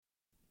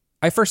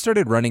I first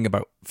started running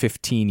about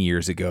 15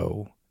 years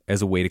ago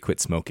as a way to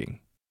quit smoking.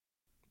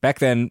 Back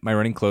then, my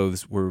running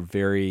clothes were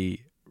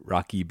very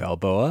Rocky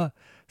Balboa,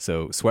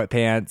 so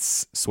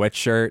sweatpants,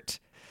 sweatshirt.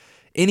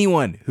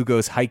 Anyone who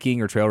goes hiking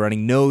or trail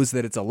running knows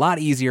that it's a lot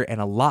easier and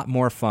a lot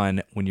more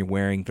fun when you're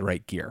wearing the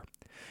right gear.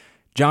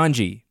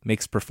 Janji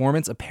makes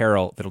performance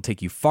apparel that'll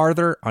take you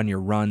farther on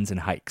your runs and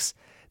hikes.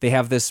 They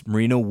have this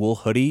merino wool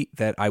hoodie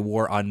that I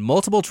wore on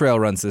multiple trail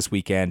runs this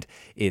weekend.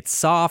 It's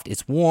soft,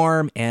 it's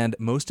warm, and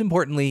most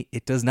importantly,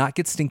 it does not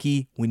get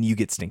stinky when you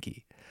get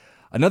stinky.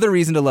 Another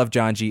reason to love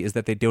Janji is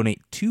that they donate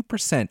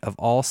 2% of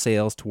all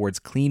sales towards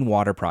clean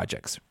water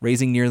projects,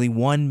 raising nearly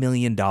 $1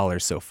 million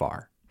so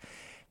far.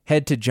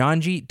 Head to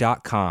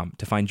janji.com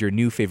to find your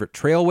new favorite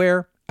trail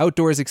wear,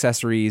 outdoors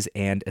accessories,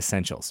 and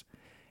essentials.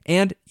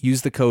 And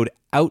use the code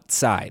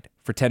OUTSIDE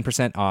for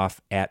 10%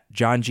 off at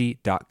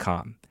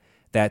janji.com.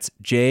 That's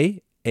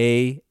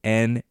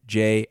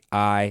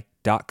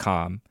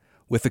JANJI.com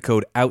with the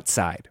code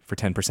OUTSIDE for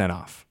 10%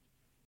 off.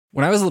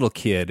 When I was a little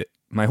kid,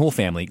 my whole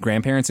family,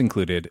 grandparents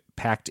included,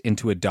 packed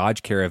into a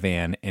Dodge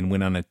Caravan and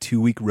went on a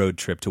 2-week road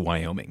trip to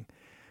Wyoming.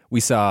 We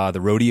saw the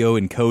rodeo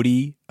in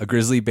Cody, a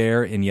grizzly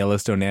bear in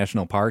Yellowstone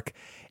National Park,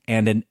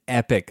 and an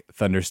epic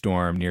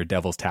thunderstorm near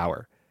Devil's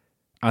Tower.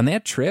 On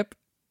that trip,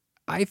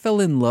 I fell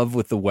in love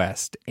with the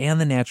West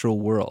and the natural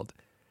world.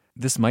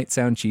 This might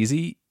sound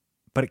cheesy,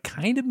 but it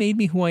kind of made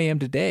me who I am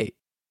today.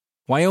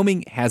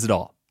 Wyoming has it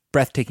all.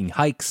 Breathtaking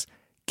hikes,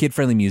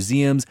 kid-friendly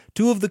museums,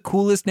 2 of the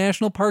coolest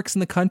national parks in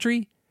the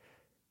country.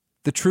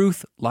 The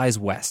truth lies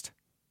west.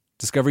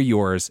 Discover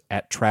yours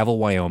at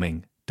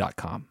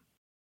travelwyoming.com.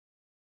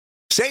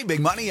 Save big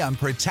money on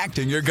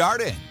protecting your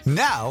garden.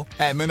 Now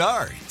at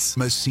Menards.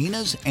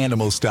 Messina's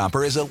Animal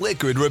Stopper is a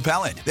liquid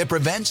repellent that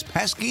prevents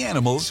pesky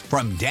animals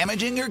from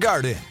damaging your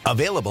garden.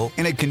 Available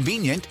in a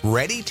convenient,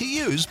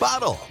 ready-to-use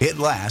bottle. It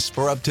lasts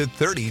for up to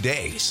 30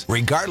 days,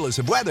 regardless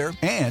of weather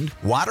and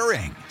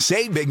watering.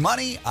 Save big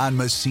money on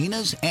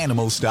Messina's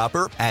Animal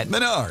Stopper at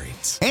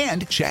Menards.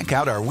 And check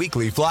out our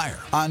weekly flyer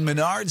on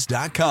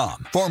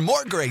Menards.com for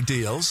more great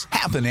deals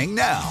happening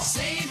now.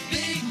 Save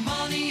big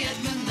money at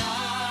Menards.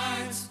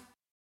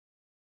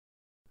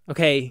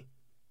 Okay,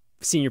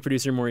 senior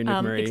producer Maureen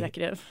McMurray.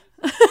 Executive.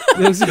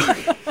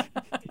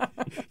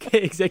 Okay,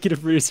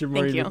 executive producer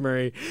Maureen Thank you.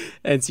 McMurray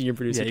and senior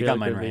producer. Yeah, you Taylor got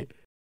mine Goodman. right.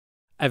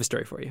 I have a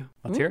story for you.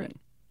 Let's hear it.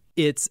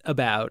 It's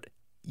about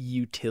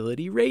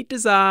utility rate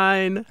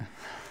design.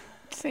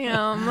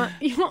 Sam,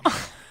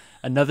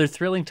 Another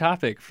thrilling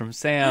topic from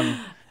Sam.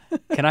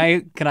 Can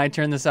I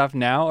turn this off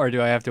now, or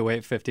do I have to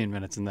wait 15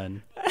 minutes and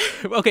then?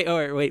 Okay, all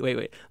right, wait.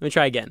 Let me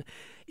try again.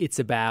 It's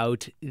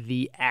about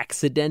the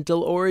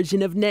accidental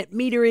origin of net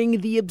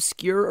metering, the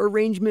obscure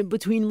arrangement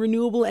between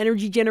renewable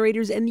energy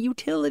generators and the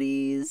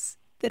utilities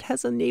that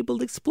has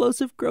enabled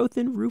explosive growth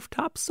in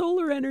rooftop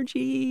solar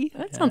energy.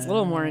 that sounds a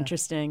little more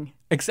interesting.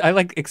 I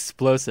like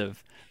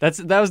explosive.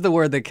 That was the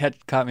word that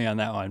caught me on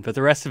that one, but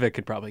the rest of it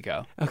could probably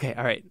go. Okay,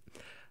 all right.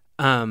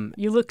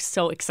 You look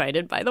so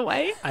excited, by the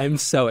way. I'm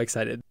so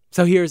excited.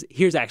 So here's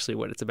actually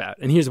what it's about,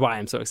 and here's why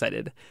I'm so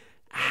excited.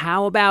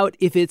 How about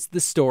if it's the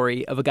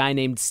story of a guy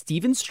named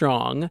Stephen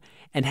Strong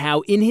and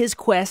how in his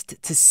quest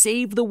to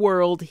save the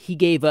world, he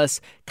gave us,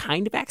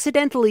 kind of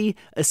accidentally,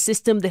 a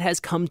system that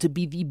has come to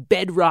be the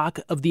bedrock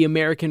of the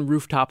American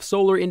rooftop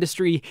solar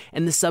industry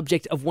and the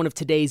subject of one of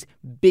today's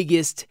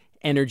biggest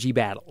energy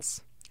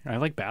battles. I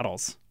like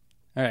battles.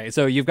 All right,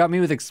 so you've got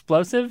me with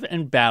explosive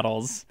and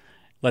battles.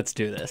 Let's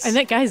do this. And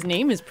that guy's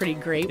name is pretty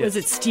great. Was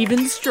it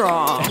Stephen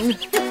Strong?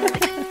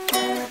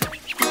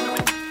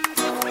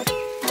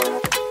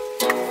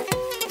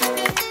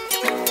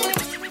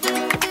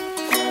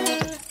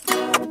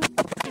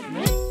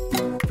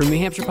 From New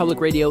Hampshire Public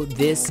Radio,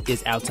 this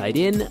is Outside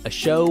In, a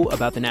show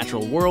about the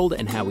natural world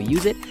and how we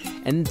use it.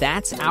 And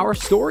that's our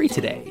story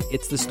today.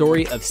 It's the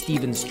story of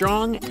Stephen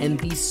Strong and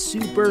the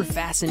super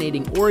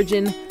fascinating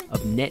origin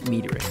of net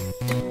metering.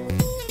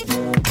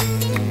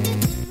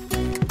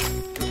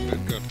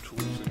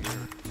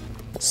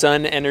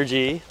 Sun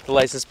Energy, the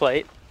license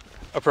plate,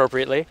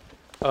 appropriately.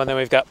 Oh, and then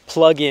we've got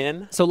plug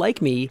in. So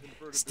like me,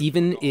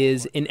 Stephen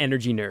is an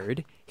energy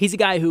nerd. He's a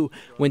guy who,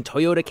 when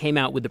Toyota came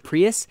out with the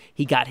Prius,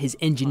 he got his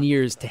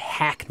engineers to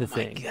hack the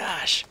thing. Oh my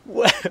gosh.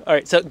 All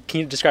right, so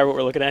can you describe what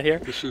we're looking at here?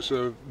 This is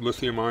a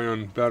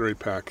lithium-ion battery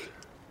pack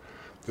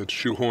that's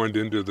shoehorned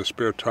into the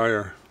spare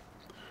tire.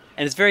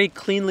 And it's very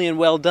cleanly and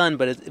well done,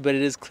 but it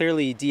is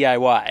clearly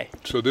DIY.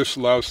 So this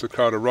allows the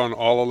car to run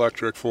all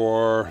electric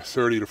for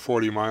 30 to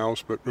 40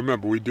 miles. But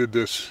remember, we did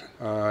this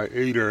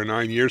 8 or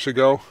 9 years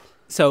ago.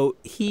 So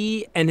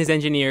he and his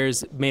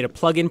engineers made a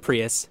plug-in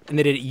Prius, and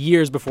they did it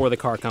years before the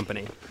car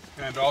company.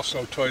 And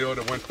also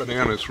Toyota went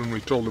bananas when we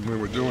told them we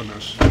were doing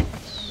this.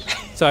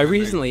 So I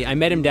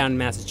met him down in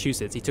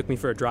Massachusetts. He took me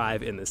for a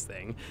drive in this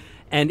thing.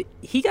 And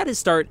he got his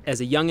start as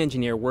a young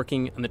engineer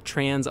working on the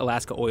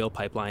Trans-Alaska Oil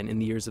Pipeline in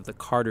the years of the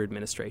Carter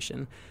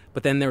administration.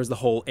 But then there was the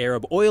whole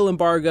Arab oil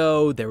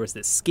embargo. There was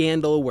this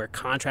scandal where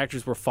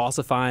contractors were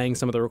falsifying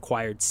some of the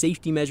required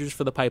safety measures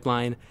for the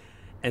pipeline.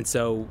 And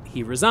so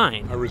he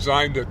resigned. I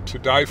resigned to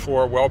die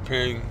for a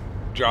well-paying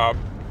job,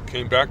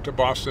 came back to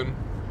Boston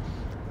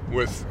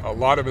with a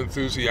lot of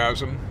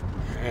enthusiasm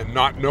and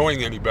not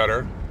knowing any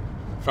better,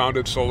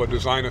 founded Solar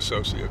Design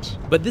Associates.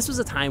 But this was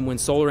a time when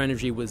solar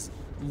energy was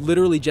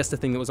literally just a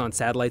thing that was on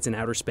satellites in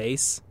outer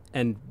space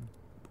and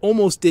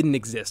almost didn't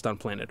exist on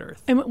planet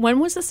Earth. And when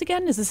was this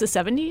again? Is this the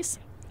 70s?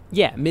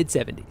 Yeah,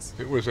 mid-70s.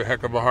 It was a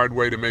heck of a hard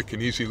way to make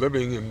an easy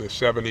living in the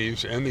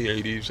 70s and the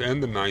 80s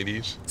and the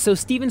 90s. So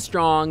Stephen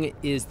Strong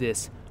is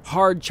this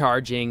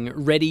hard-charging,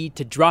 ready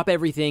to drop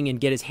everything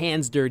and get his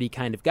hands dirty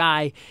kind of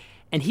guy.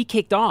 And he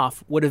kicked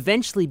off what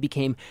eventually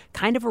became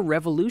kind of a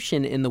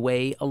revolution in the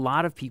way a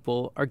lot of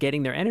people are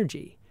getting their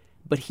energy.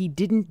 But he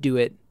didn't do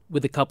it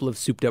with a couple of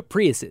souped-up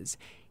Priuses.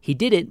 He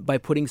did it by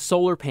putting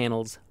solar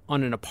panels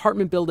on an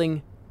apartment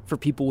building for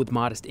people with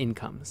modest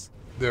incomes.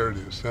 There it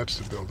is. That's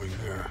the building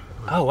there.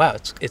 Oh, wow.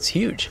 It's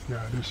huge.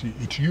 Yeah,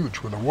 it's huge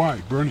with a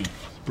Y.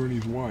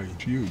 Bernie's Y.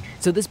 It's huge.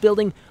 So this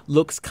building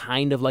looks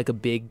kind of like a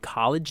big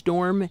college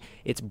dorm.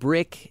 It's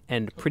brick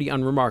and pretty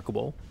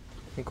unremarkable.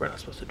 I think we're not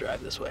supposed to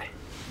drive this way.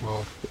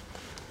 Well,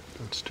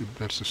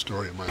 that's the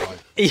story of my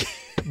life.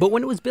 But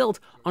when it was built,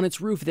 on its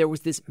roof there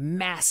was this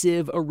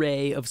massive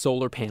array of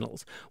solar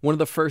panels, one of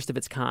the first of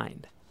its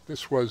kind.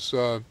 This was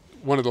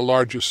one of the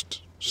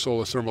largest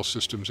solar thermal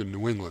systems in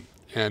New England,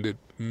 and it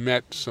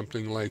met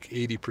something like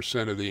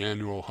 80% of the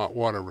annual hot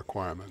water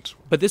requirements.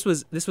 But this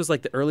was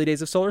like the early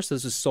days of solar, so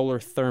this was solar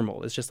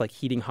thermal. It's just like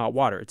heating hot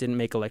water. It didn't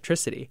make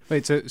electricity.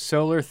 Wait, so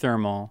solar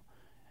thermal,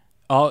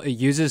 it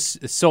uses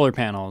solar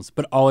panels,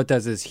 but all it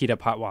does is heat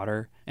up hot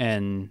water,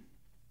 and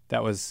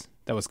that was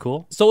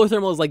cool? Solar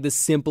thermal is like the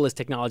simplest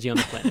technology on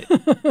the planet.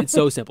 It's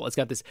so simple. It's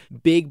got this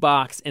big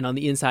box, and on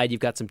the inside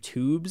you've got some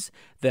tubes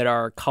that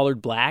are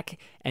colored black,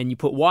 and you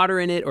put water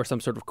in it or some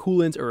sort of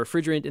coolant or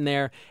refrigerant in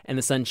there, and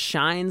the sun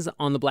shines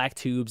on the black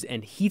tubes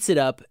and heats it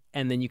up,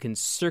 and then you can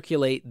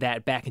circulate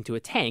that back into a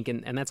tank,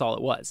 and that's all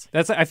it was.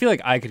 I feel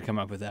like I could come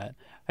up with that.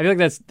 I feel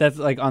like that's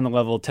like on the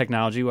level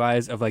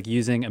technology-wise of like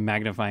using a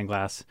magnifying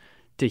glass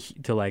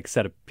to like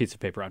set a piece of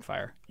paper on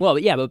fire. Well,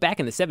 yeah, but back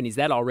in the 70s,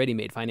 that already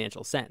made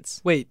financial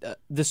sense. Wait,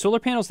 the solar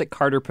panels that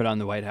Carter put on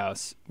the White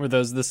House, were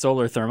those the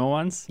solar thermal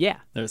ones? Yeah.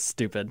 They're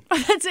stupid.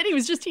 That's it. He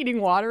was just heating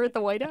water at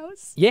the White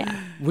House?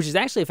 Yeah, which is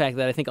actually a fact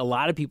that I think a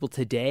lot of people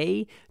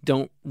today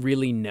don't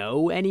really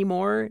know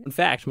anymore. In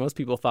fact, most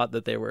people thought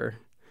that they were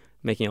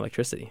making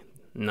electricity.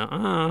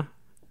 Nuh-uh.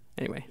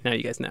 Anyway, now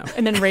you guys know.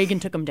 And then Reagan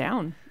took him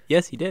down.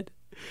 Yes, he did.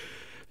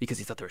 Because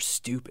he thought they were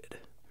stupid.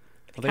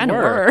 Well, they Kind of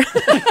were.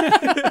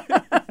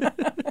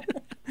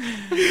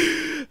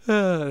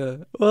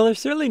 Well, they're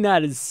certainly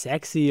not as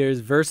sexy or as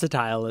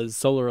versatile as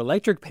solar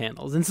electric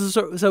panels. And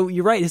so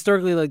you're right,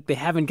 historically, like, they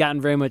haven't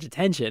gotten very much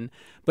attention.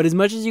 But as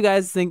much as you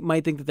guys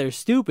might think that they're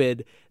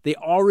stupid, they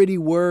already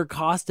were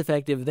cost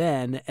effective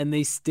then, and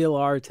they still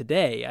are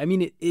today. I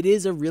mean, it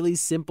is a really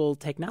simple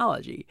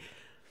technology.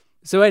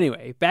 So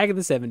anyway, back in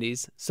the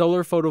 70s,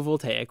 solar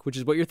photovoltaic, which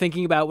is what you're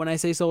thinking about when I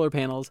say solar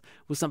panels,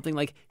 was something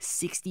like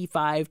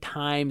 65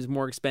 times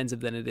more expensive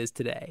than it is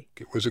today.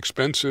 It was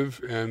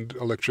expensive and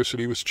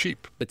electricity was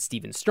cheap. But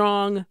Stephen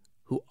Strong,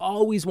 who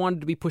always wanted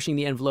to be pushing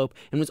the envelope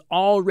and was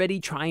already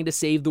trying to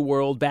save the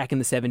world back in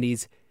the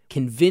 70s,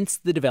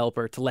 convinced the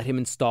developer to let him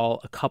install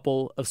a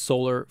couple of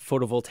solar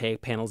photovoltaic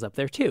panels up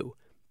there too,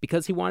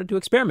 because he wanted to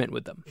experiment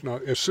with them. Now,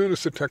 as soon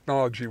as the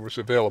technology was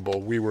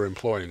available, we were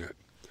employing it.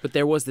 But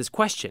there was this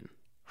question: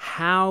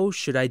 how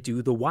should I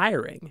do the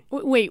wiring?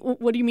 Wait,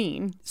 what do you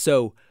mean?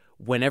 So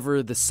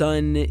whenever the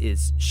sun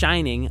is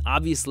shining,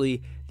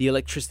 obviously the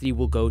electricity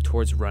will go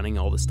towards running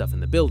all the stuff in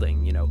the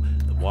building, you know,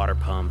 the water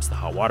pumps, the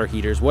hot water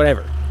heaters,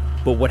 whatever.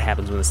 But what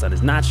happens when the sun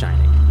is not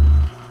shining?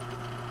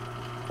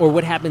 Or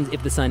what happens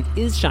if the sun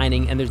is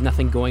shining and there's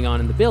nothing going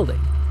on in the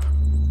building?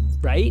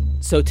 Right?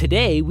 So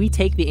today we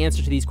take the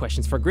answer to these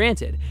questions for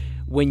granted.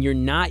 When you're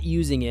not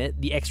using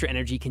it, the extra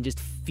energy can just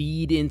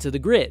feed into the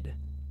grid.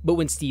 But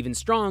when Stephen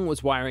Strong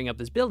was wiring up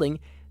this building,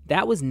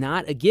 that was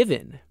not a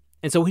given.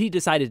 And so what he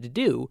decided to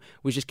do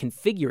was just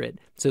configure it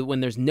so that when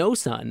there's no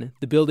sun,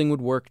 the building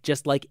would work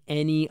just like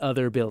any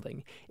other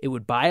building. It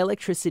would buy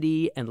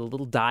electricity, and the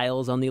little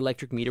dials on the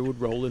electric meter would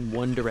roll in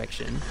one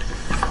direction.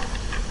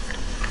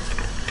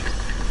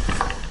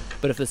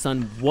 But if the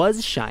sun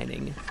was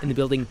shining and the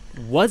building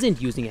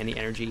wasn't using any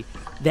energy,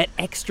 that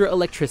extra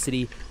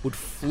electricity would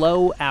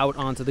flow out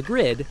onto the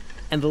grid,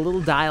 and the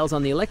little dials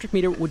on the electric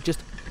meter would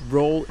just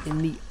roll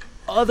in the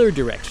other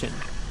direction,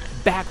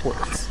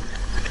 backwards.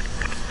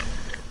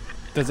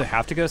 Does it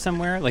have to go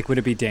somewhere? Like, would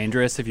it be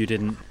dangerous if you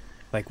didn't,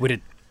 like, would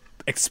it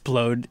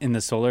explode in the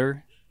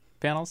solar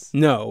panels?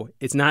 No,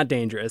 it's not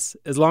dangerous.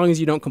 As long as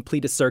you don't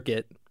complete a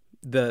circuit,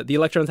 the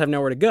electrons have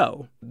nowhere to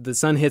go. The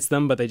sun hits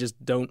them, but they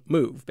just don't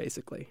move,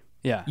 basically.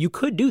 Yeah. You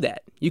could do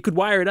that. You could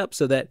wire it up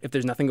so that if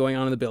there's nothing going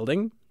on in the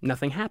building,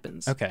 nothing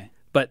happens. Okay.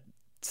 But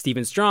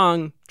Stephen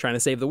Strong, trying to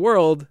save the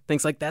world,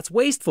 thinks like that's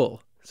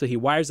wasteful. So he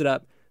wires it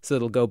up so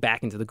it'll go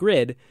back into the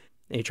grid.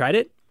 And he tried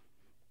it,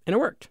 and it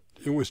worked.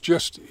 It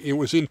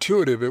was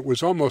intuitive. It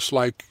was almost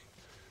like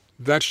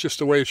that's just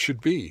the way it should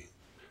be.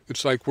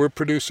 It's like we're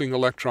producing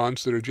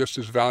electrons that are just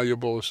as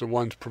valuable as the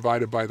ones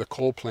provided by the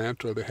coal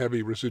plant or the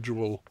heavy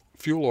residual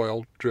fuel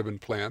oil-driven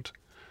plant.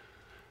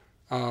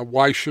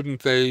 Why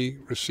shouldn't they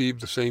receive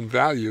the same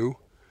value?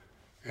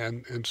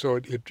 And so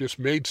it just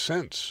made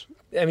sense.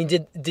 I mean,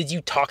 did you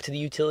talk to the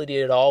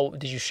utility at all?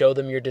 Did you show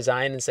them your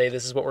design and say,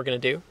 this is what we're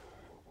going to do?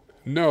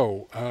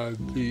 No,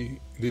 the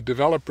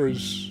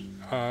developers,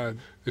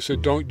 they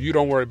said, you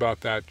don't worry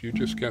about that. You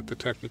just get the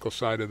technical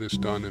side of this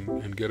done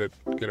and get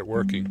it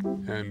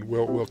working, and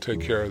we'll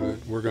take care of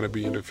it. We're going to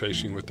be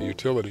interfacing with the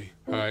utility.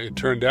 It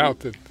turned out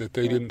that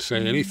they didn't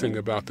say anything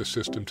about the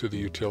system to the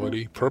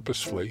utility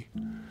purposefully.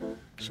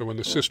 So when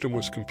the system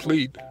was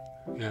complete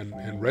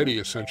and ready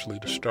essentially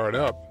to start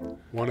up,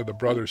 one of the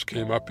brothers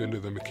came up into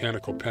the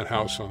mechanical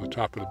penthouse on the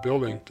top of the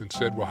building and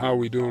said, "Well, how are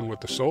we doing with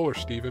the solar,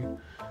 Stephen?"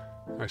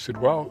 I said,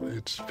 "Well,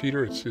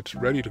 Peter, it's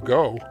ready to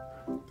go.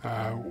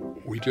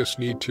 We just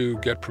need to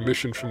get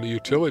permission from the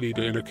utility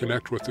to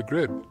interconnect with the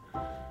grid."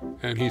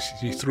 And he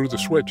threw the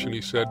switch and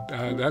he said,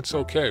 "That's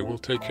okay. We'll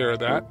take care of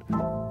that."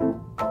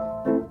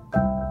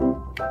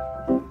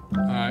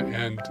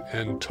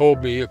 And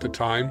told me at the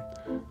time,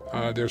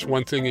 there's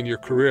one thing in your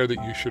career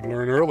that you should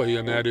learn early,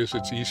 and that is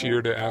it's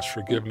easier to ask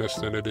forgiveness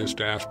than it is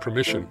to ask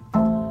permission.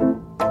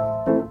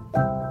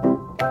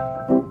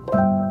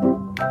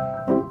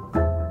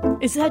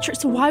 Is that true?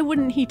 So why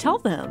wouldn't he tell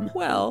them?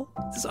 Well,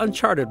 this is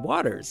uncharted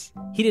waters.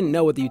 He didn't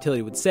know what the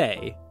utility would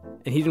say,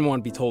 and he didn't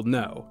want to be told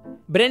no.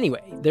 But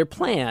anyway, their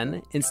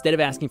plan, instead of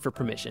asking for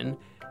permission,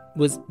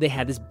 was they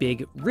had this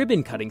big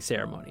ribbon-cutting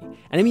ceremony.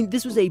 And I mean,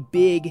 this was a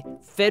big,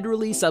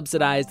 federally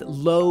subsidized,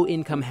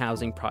 low-income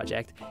housing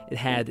project. It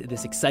had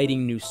this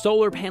exciting new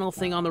solar panel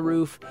thing on the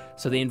roof,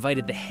 so they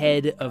invited the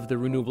head of the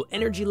Renewable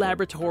Energy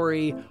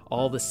Laboratory,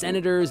 all the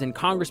senators and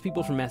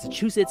congresspeople from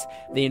Massachusetts.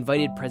 They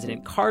invited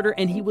President Carter,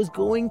 and he was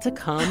going to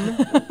come,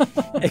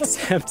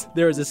 except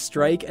there was a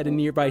strike at a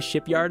nearby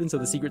shipyard, and so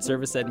the Secret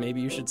Service said, maybe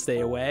you should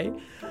stay away.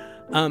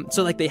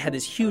 So they had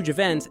this huge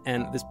event,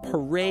 and this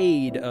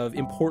parade of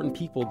important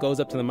people goes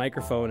up to the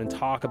microphone and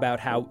talk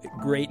about how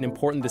great and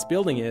important this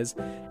building is.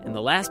 And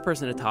the last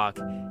person to talk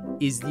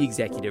is the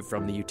executive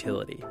from the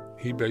utility.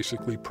 He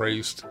basically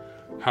praised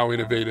how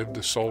innovative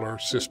the solar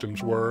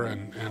systems were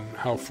and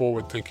how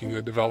forward-thinking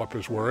the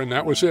developers were, and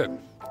that was it.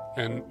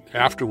 And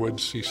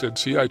afterwards, he said,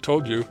 "See, I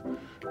told you,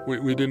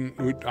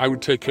 I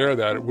would take care of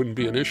that. It wouldn't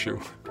be an issue."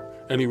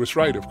 And he was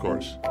right, of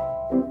course.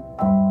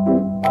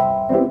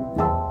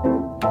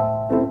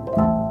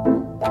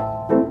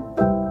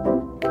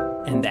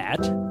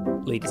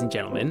 Ladies and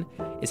gentlemen,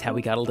 is how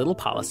we got a little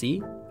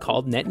policy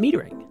called net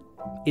metering.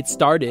 It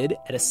started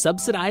at a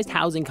subsidized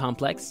housing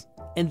complex,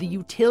 and the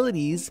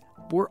utilities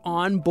were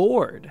on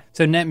board.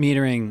 So net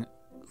metering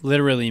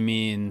literally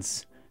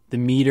means the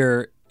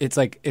meter, it's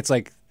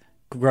like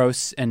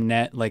gross and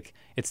net, like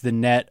it's the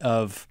net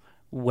of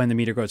when the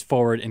meter goes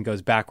forward and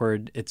goes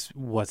backward, it's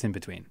what's in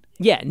between.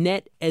 Yeah,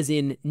 net as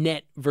in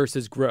net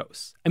versus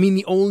gross. I mean,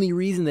 the only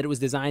reason that it was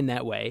designed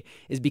that way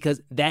is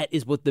because that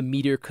is what the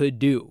meter could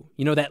do.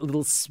 You know, that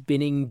little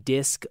spinning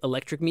disc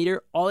electric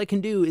meter, all it can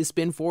do is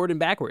spin forward and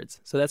backwards.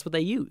 So that's what they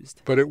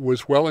used. But it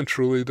was well and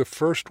truly the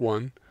first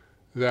one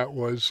that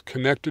was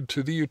connected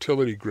to the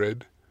utility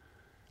grid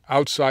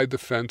outside the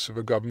fence of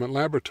a government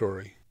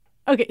laboratory.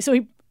 Okay, so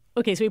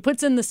he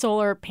puts in the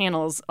solar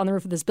panels on the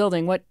roof of this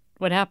building. What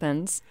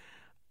happens?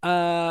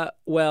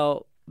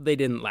 Well, they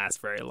didn't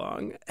last very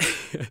long.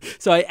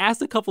 So I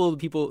asked a couple of the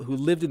people who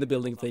lived in the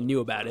building if they knew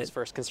about it. It was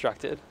first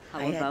constructed.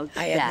 How about that?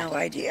 I had no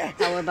idea.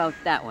 How about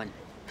that one?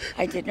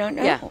 I did not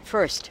know. Yeah,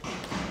 first.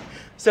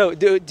 So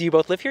do you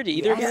both live here? Do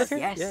either of you live here?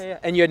 Yes. Yeah.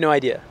 And you had no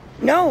idea?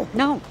 No,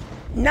 Nothing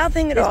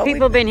nothing at all.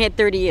 People have been here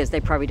 30 years. They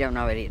probably don't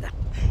know it either.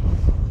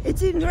 It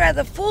seems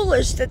rather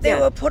foolish that they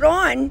Yeah. were put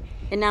on.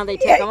 And now they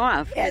take them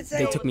off. Yes,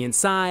 They took me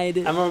inside.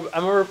 I'm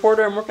a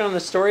reporter. I'm working on a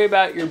story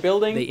about your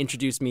building. They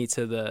introduced me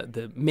to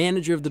the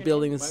manager of the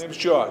building. My name's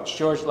George.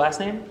 George, last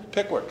name?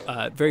 Pickwick.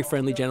 Very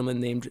friendly gentleman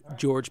named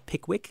George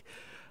Pickwick.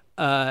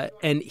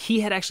 And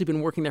he had actually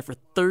been working there for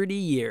 30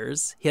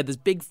 years. He had this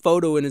big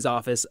photo in his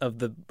office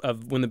of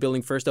when the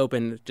building first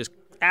opened. Just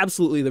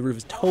absolutely, the roof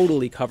is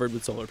totally covered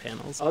with solar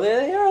panels. Oh, there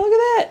they are. Look at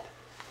that.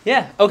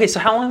 Yeah. Okay, so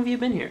how long have you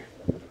been here?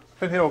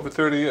 Been here over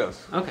 30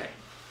 years. Okay.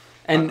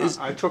 And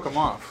I took them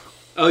off.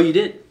 Oh, you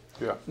did?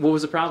 Yeah. What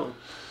was the problem?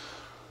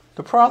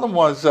 The problem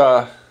was,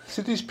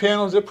 see these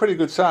panels, they're pretty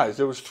good size.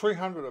 There was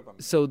 300 of them.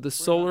 So the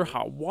solar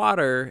hot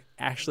water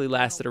actually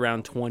lasted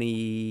around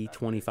 20,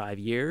 25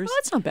 years. Well,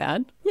 that's not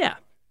bad. Yeah,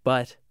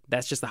 but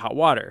that's just the hot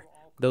water.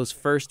 Those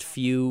first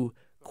few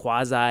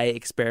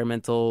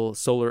quasi-experimental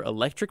solar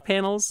electric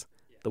panels,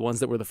 the ones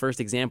that were the first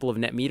example of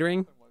net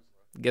metering,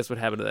 guess what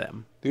happened to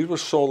them? These were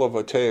solar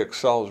voltaic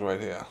cells right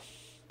here.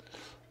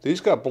 These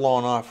got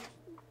blown off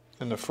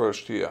in the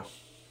first year.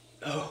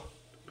 Oh.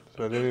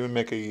 So they didn't even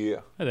make a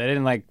year. They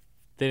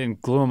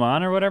didn't glue them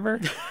on or whatever?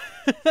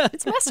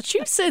 It's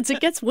Massachusetts. It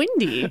gets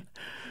windy.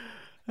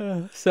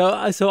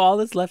 So all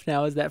that's left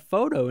now is that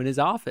photo in his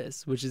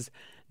office, which is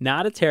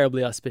not a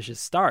terribly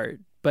auspicious start.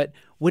 But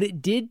what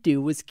it did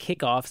do was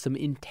kick off some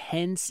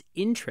intense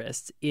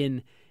interest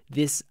in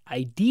this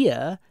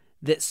idea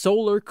that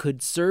solar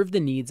could serve the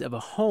needs of a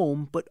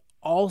home, but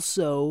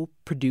also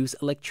produce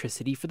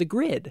electricity for the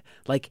grid,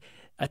 like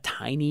a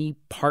tiny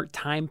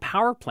part-time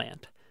power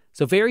plant.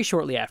 So very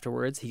shortly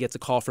afterwards, he gets a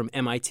call from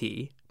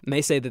MIT, and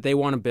they say that they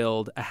want to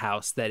build a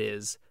house that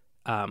is,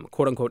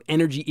 quote unquote,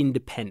 energy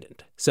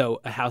independent.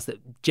 So a house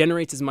that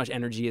generates as much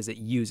energy as it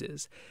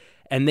uses.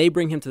 And they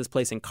bring him to this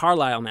place in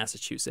Carlisle,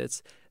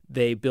 Massachusetts.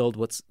 They build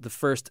what's the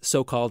first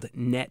so-called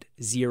net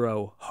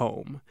zero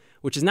home,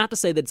 which is not to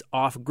say that it's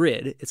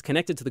off-grid. It's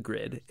connected to the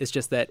grid. It's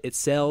just that it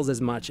sells as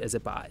much as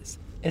it buys.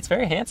 It's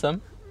very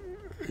handsome.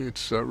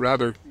 It's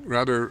rather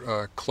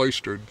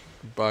cloistered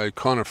by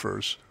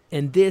conifers.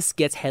 And this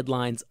gets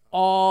headlines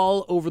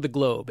all over the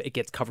globe. It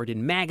gets covered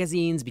in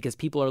magazines because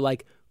people are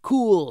like,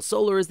 cool,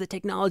 solar is the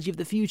technology of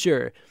the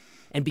future.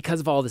 And because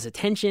of all this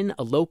attention,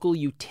 a local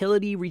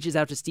utility reaches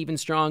out to Stephen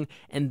Strong,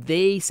 and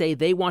they say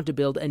they want to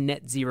build a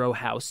net zero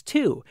house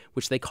too,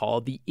 which they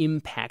call the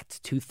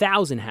Impact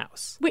 2000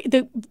 house. Wait,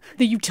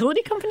 the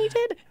utility company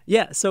did?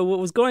 Yeah, so what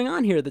was going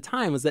on here at the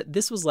time was that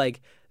this was like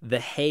the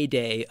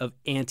heyday of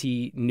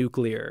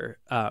anti-nuclear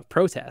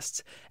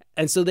protests.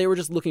 And so they were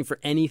just looking for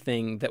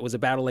anything that was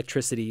about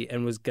electricity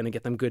and was going to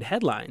get them good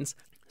headlines.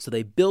 So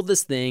they build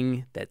this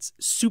thing that's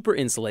super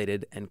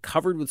insulated and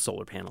covered with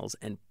solar panels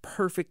and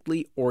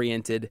perfectly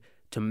oriented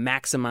to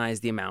maximize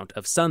the amount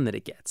of sun that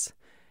it gets.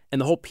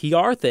 And the whole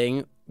PR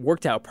thing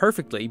worked out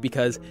perfectly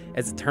because,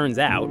 as it turns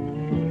out,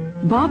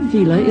 Bob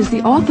Vila is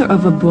the author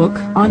of a book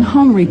on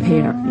home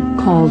repair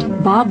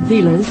called Bob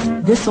Vila's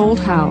This Old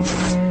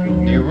House.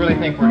 Do you really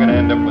think we're going to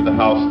end up with a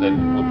house that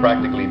will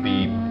practically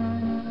be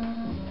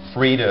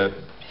free to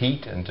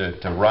heat and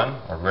to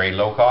run, or very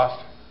low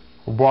cost?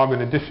 Well, Bob, in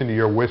addition to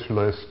your wish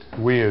list,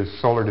 we as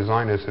solar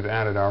designers have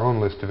added our own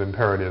list of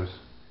imperatives.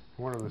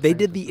 They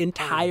did the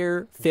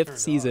entire fifth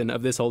season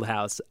of This Old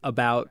House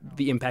about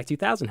the Impact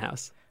 2000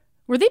 house.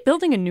 Were they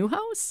building a new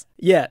house?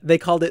 Yeah, they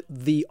called it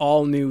the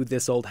all-new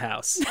This Old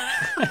House.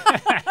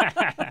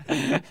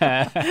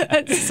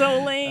 That's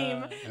so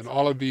lame. And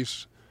all of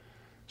these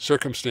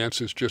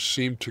circumstances just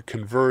seem to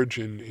converge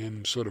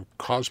in sort of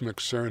cosmic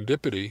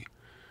serendipity,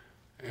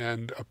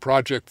 and a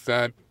project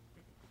that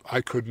I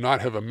could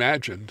not have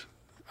imagined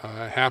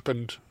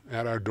happened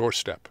at our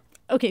doorstep.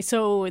 Okay,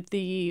 so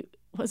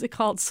what's it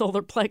called?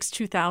 Solarplex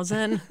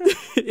 2000?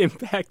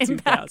 Impact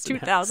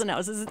 2000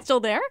 house. Is it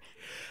still there?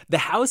 The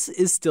house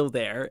is still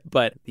there,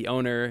 but the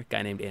owner, a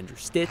guy named Andrew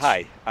Stitch.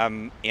 Hi,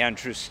 I'm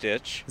Andrew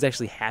Stitch. Was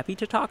actually happy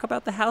to talk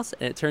about the house,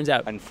 and it turns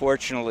out,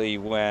 unfortunately,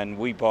 when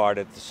we bought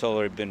it, the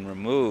solar had been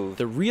removed.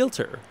 The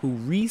realtor who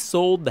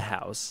resold the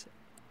house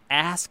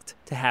asked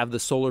to have the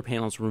solar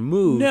panels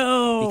removed.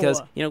 No!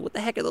 Because, what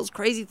the heck are those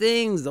crazy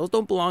things? Those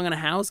don't belong in a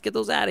house. Get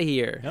those out of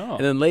here. No.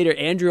 And then later,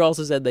 Andrew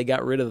also said they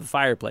got rid of the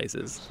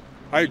fireplaces.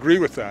 I agree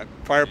with that.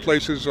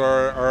 Fireplaces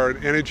are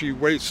an energy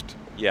waste.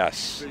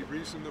 Yes. The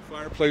reason the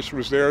fireplace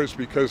was there is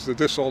because the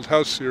This Old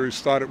House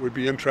series thought it would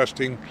be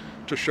interesting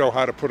to show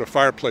how to put a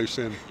fireplace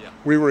in. Yeah.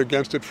 We were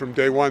against it from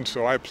day one,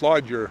 so I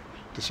applaud your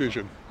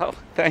decision. Oh,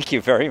 thank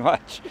you very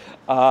much.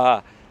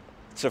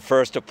 It's the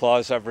first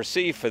applause I've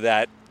received for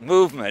that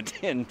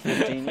movement in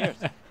 15 years.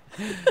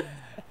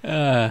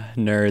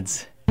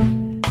 Nerds.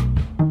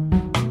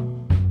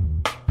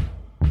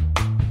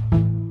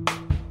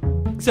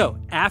 So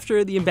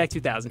after the Impact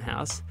 2000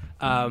 house,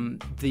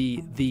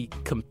 the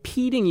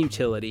competing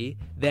utility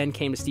then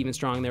came to Stephen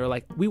Strong. They were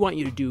like, we want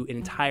you to do an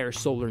entire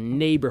solar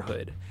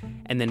neighborhood.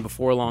 And then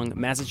before long,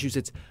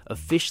 Massachusetts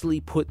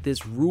officially put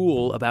this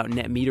rule about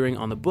net metering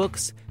on the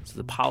books. So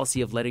the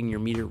policy of letting your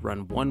meter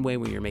run one way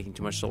when you're making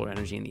too much solar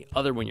energy and the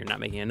other when you're not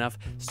making enough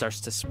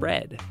starts to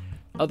spread.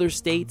 Other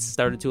states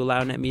started to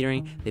allow net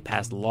metering. They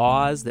passed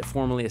laws that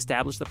formally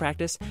established the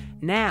practice.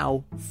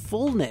 Now,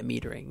 full net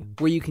metering,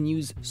 where you can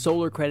use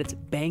solar credits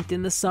banked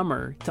in the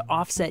summer to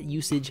offset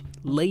usage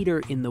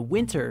later in the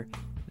winter,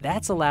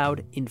 that's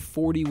allowed in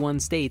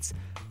 41 states,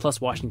 plus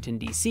Washington,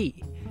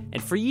 D.C.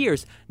 And for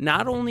years,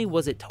 not only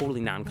was it totally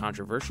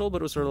non-controversial,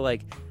 but it was sort of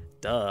like,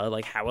 duh,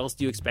 like how else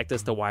do you expect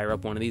us to wire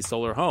up one of these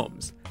solar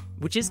homes?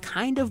 Which is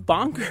kind of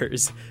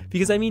bonkers,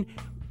 because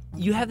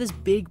you have this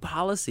big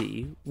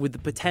policy with the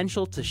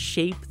potential to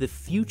shape the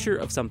future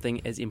of something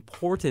as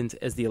important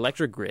as the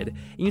electric grid,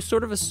 and you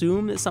sort of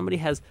assume that somebody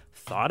has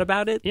thought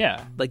about it.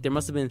 Yeah. Like there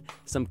must have been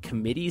some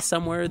committee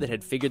somewhere that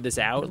had figured this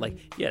out, like,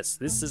 yes,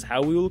 this is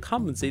how we will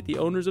compensate the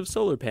owners of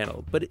solar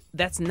panel. But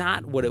that's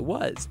not what it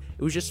was.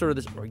 It was just sort of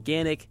this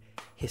organic,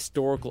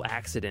 historical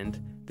accident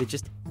that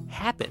just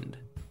happened,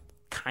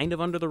 kind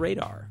of under the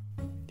radar.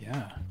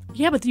 Yeah.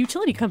 Yeah, but the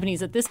utility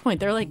companies at this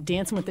point, they're like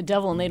dancing with the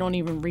devil and they don't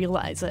even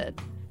realize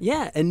it.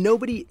 Yeah, and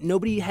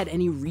nobody had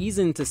any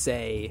reason to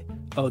say,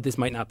 oh, this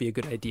might not be a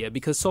good idea,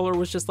 because solar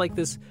was just like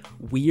this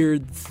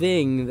weird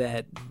thing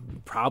that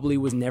probably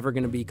was never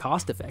going to be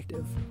cost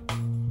effective.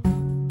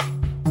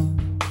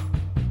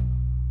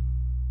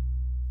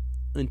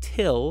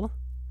 Until,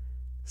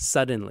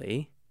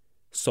 suddenly,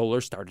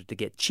 solar started to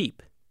get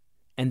cheap.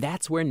 And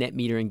that's where net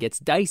metering gets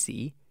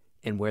dicey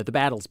and where the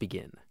battles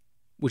begin,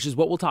 which is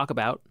what we'll talk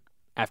about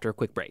after a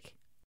quick break.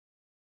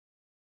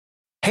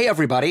 Hey,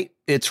 everybody,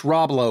 it's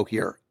Rob Lowe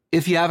here.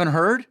 If you haven't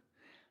heard,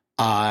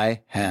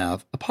 I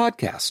have a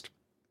podcast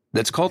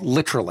that's called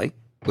Literally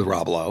with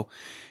Rob Lowe.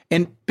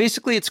 And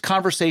basically, it's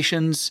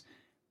conversations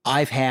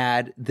I've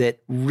had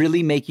that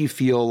really make you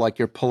feel like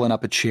you're pulling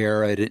up a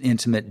chair at an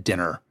intimate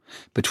dinner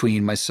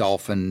between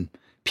myself and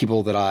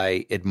people that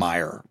I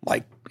admire,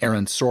 like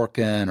Aaron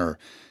Sorkin or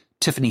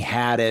Tiffany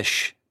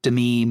Haddish,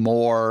 Demi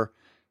Moore,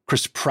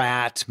 Chris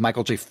Pratt,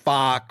 Michael J.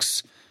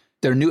 Fox.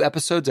 There are new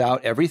episodes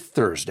out every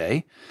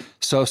Thursday.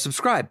 So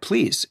subscribe,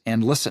 please,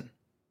 and listen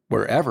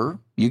wherever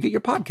you get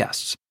your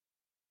podcasts.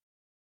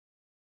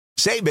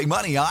 Save big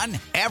money on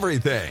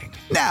everything.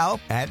 Now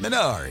at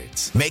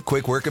Menards. Make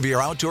quick work of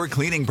your outdoor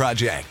cleaning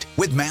project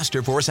with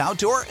Masterforce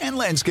outdoor and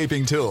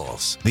landscaping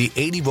tools. The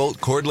 80-volt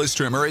cordless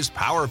trimmer is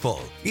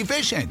powerful,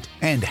 efficient,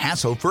 and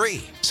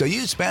hassle-free. So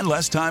you spend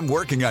less time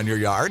working on your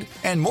yard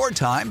and more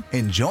time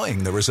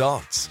enjoying the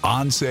results.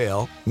 On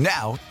sale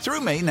now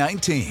through May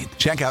 19th.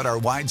 Check out our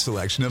wide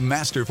selection of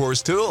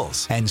Masterforce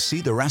tools and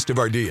see the rest of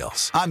our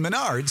deals on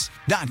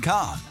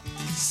Menards.com.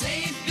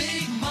 Save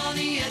big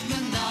money at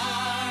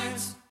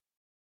Menards.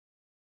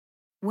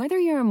 Whether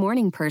you're a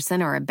morning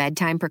person or a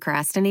bedtime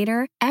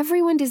procrastinator,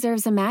 everyone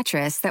deserves a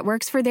mattress that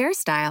works for their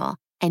style.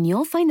 And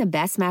you'll find the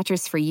best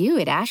mattress for you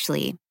at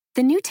Ashley.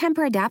 The new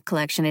Tempur-Adapt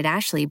collection at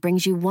Ashley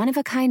brings you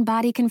one-of-a-kind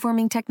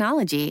body-conforming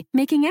technology,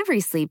 making every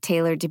sleep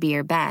tailored to be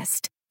your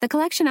best. The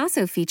collection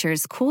also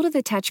features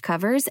cool-to-the-touch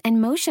covers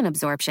and motion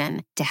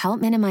absorption to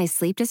help minimize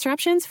sleep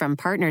disruptions from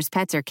partners,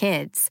 pets, or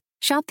kids.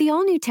 Shop the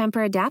all-new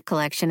Tempur-Adapt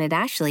collection at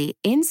Ashley,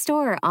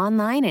 in-store or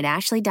online at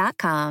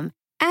ashley.com.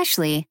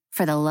 Ashley,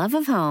 for the love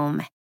of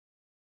home.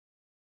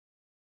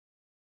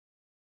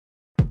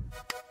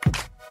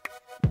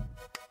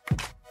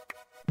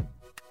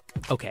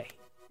 Okay,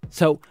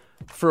 so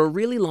for a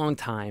really long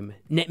time,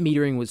 net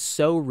metering was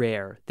so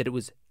rare that it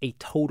was a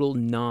total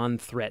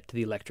non-threat to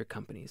the electric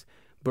companies.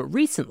 But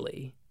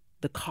recently,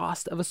 the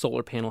cost of a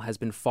solar panel has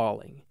been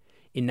falling.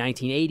 In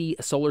 1980,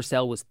 a solar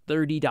cell was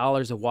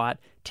 $30 a watt.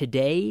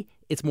 Today,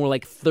 it's more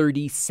like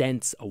 30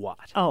 cents a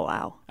watt. Oh,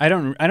 wow. I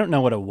don't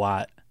know what a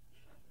watt.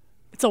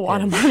 It's a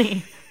wad of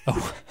money.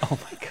 Oh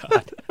my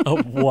God. A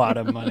wad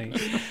of money.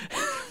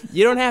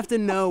 You don't have to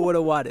know what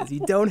a watt is. You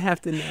don't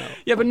have to know.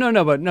 Yeah, but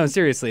no,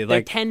 seriously. They're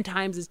Like 10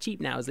 times as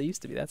cheap now as they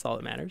used to be. That's all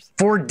that matters.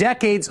 For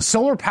decades,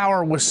 solar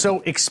power was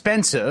so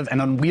expensive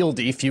and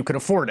unwieldy few could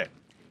afford it.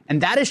 And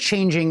that is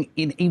changing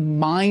in a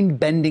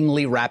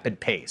mind-bendingly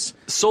rapid pace.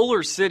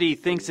 Solar City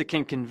thinks it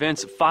can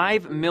convince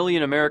 5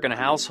 million American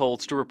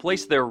households to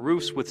replace their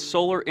roofs with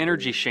solar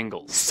energy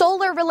shingles.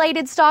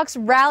 Solar-related stocks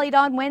rallied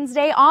on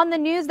Wednesday on the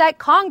news that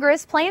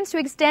Congress plans to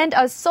extend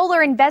a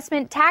solar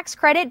investment tax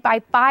credit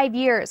by 5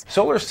 years.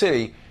 Solar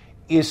City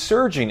is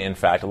surging, in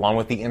fact, along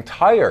with the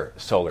entire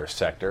solar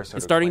sector.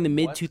 And starting in the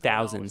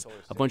mid-2000s,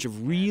 a bunch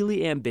of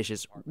really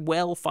ambitious,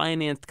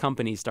 well-financed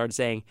companies started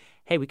saying,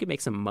 hey, we could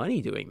make some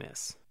money doing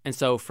this. And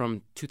so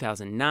from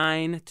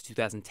 2009 to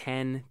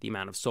 2010, the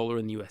amount of solar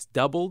in the U.S.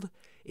 doubled.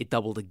 It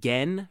doubled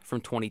again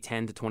from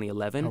 2010 to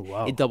 2011. Oh,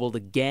 wow. It doubled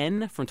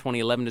again from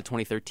 2011 to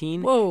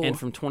 2013. Whoa. And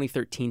from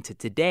 2013 to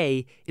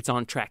today, it's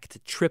on track to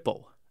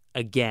triple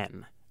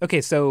again.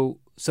 Okay, so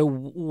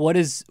what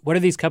are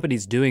these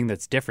companies doing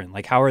that's different?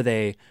 Like, how are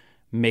they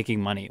making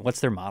money?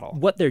 What's their model?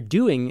 What they're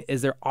doing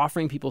is they're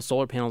offering people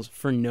solar panels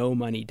for no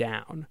money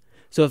down.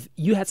 So if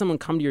you had someone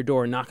come to your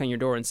door, knock on your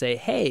door and say,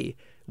 hey,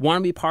 want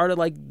to be part of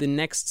like the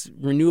next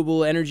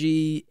renewable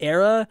energy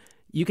era?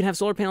 You can have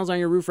solar panels on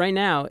your roof right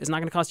now. It's not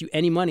going to cost you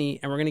any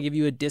money, and we're going to give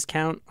you a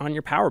discount on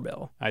your power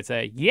bill. I'd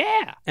say,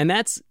 yeah. And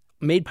that's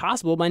made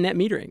possible by net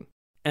metering.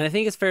 And I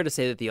think it's fair to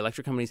say that the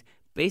electric companies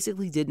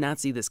basically did not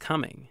see this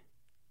coming.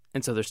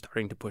 And so they're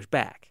starting to push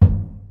back.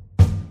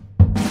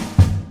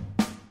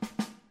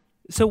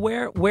 So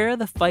where are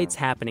the fights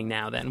happening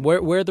now then?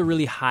 Where are the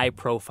really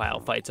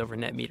high-profile fights over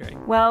net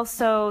metering? Well,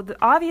 so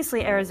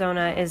obviously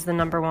Arizona is the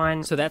number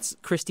one. So that's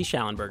Christy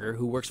Schallenberger,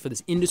 who works for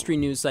this industry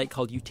news site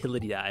called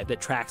Utility Dive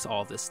that tracks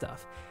all of this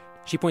stuff.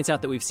 She points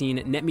out that we've seen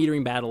net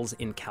metering battles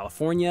in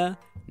California,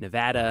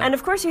 Nevada. And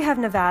of course you have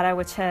Nevada,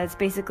 which has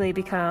basically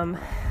become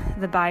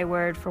the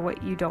byword for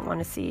what you don't want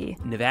to see.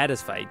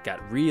 Nevada's fight got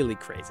really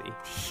crazy.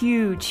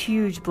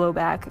 Huge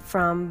blowback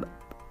from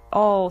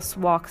all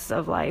walks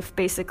of life.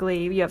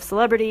 Basically, you have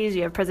celebrities,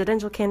 you have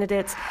presidential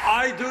candidates.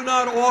 I do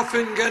not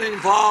often get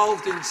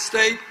involved in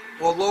state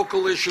or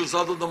local issues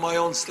other than my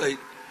own state,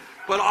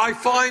 but I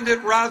find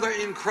it rather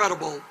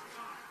incredible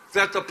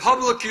that the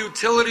Public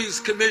Utilities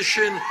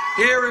Commission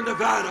here in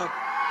Nevada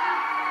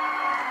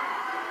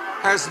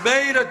has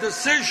made a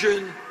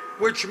decision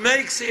which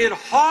makes it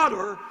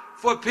harder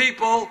for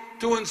people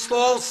to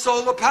install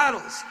solar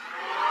panels.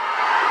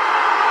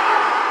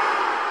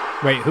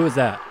 Wait, who was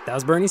that? That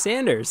was Bernie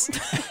Sanders.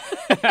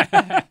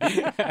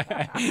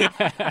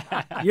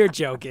 You're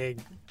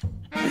joking.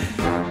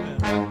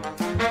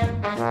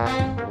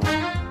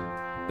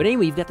 But But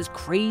anyway, you've got this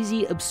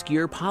crazy,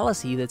 obscure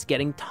policy that's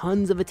getting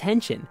tons of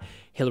attention.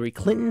 Hillary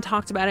Clinton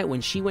talked about it when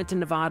she went to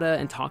Nevada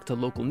and talked to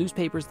local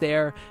newspapers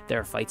there. There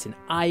are fights in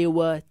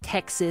Iowa,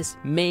 Texas,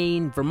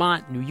 Maine,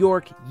 Vermont, New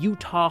York,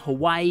 Utah,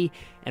 Hawaii,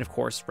 and of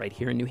course, right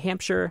here in New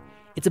Hampshire.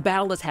 It's a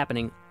battle that's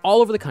happening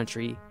all over the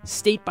country,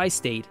 state by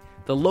state.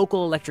 The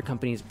local electric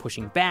companies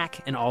pushing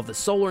back, and all of the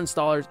solar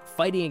installers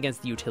fighting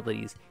against the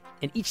utilities.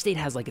 And each state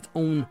has like its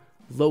own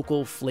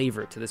local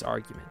flavor to this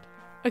argument.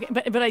 Okay,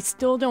 but I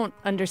still don't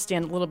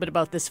understand a little bit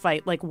about this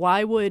fight. Like,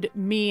 why would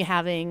me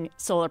having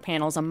solar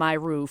panels on my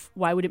roof,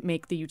 why would it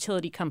make the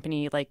utility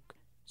company, like,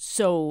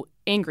 so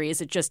angry? Is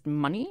it just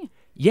money?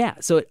 Yeah,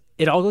 so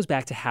it all goes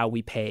back to how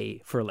we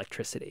pay for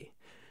electricity.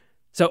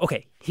 So,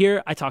 okay,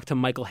 here I talked to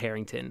Michael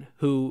Harrington,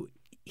 who,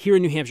 here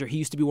in New Hampshire, he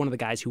used to be one of the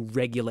guys who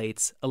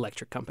regulates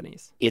electric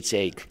companies. It's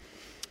a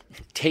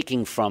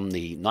taking from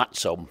the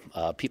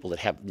people that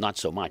have not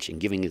so much and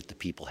giving it to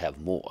people who have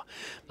more.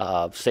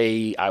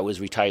 Say I was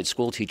a retired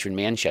school teacher in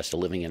Manchester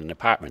living in an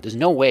apartment. There's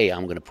no way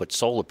I'm going to put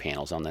solar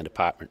panels on that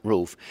apartment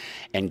roof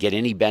and get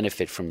any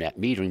benefit from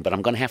net metering, but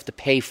I'm going to have to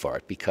pay for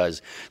it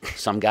because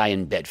some guy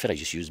in Bedford, I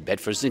just used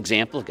Bedford as an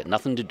example, got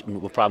nothing to do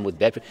with a problem with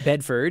Bedford.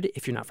 Bedford,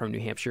 if you're not from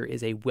New Hampshire,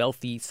 is a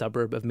wealthy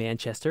suburb of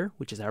Manchester,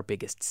 which is our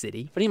biggest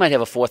city. But he might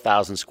have a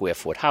 4,000 square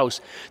foot house,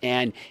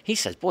 and he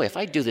says, boy, if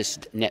I do this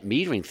net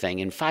metering thing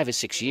in 5 or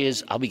 6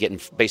 years, I'll be getting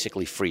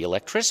basically free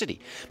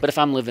electricity. But if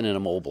I'm living in a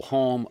mobile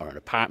home or an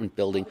apartment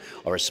building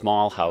or a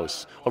small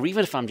house, or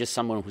even if I'm just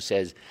someone who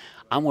says,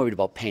 I'm worried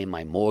about paying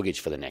my mortgage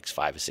for the next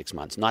 5 or 6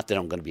 months, not that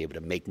I'm going to be able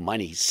to make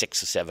money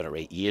 6 or 7 or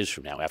 8 years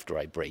from now after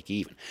I break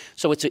even.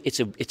 So it's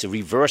a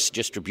reverse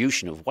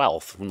distribution of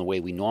wealth from the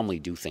way we normally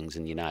do things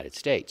in the United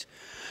States.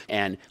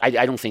 And I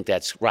don't think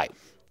that's right.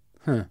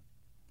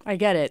 I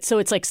get it. So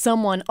it's like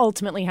someone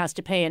ultimately has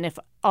to pay. And if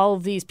all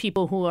of these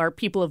people who are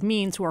people of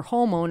means, who are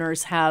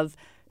homeowners, have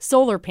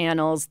solar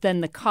panels, then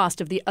the cost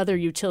of the other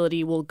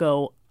utility will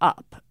go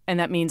up. And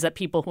that means that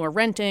people who are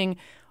renting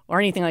or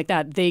anything like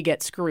that, they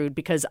get screwed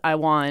because I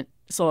want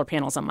solar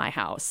panels on my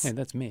house. Hey,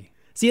 that's me.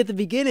 See, at the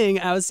beginning,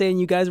 I was saying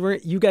you guys were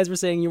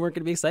saying you weren't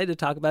going to be excited to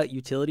talk about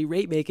utility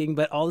rate making,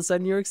 but all of a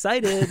sudden you're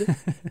excited.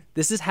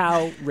 This is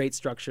how rate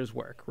structures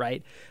work,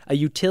 right? A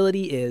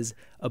utility is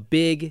a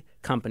big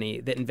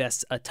company that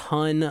invests a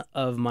ton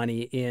of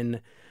money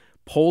in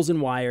poles and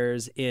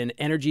wires, in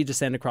energy to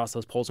send across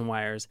those poles and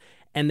wires,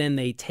 and then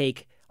they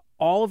take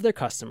all of their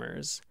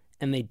customers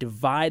and they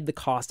divide the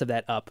cost of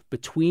that up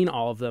between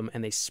all of them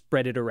and they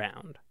spread it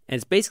around. And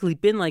it's basically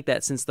been like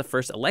that since the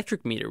first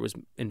electric meter was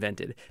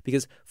invented.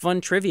 Because fun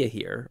trivia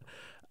here,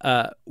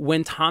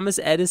 when Thomas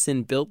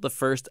Edison built the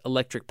first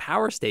electric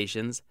power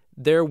stations,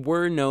 there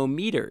were no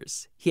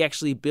meters. He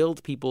actually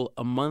billed people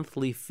a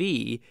monthly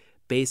fee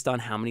based on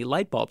how many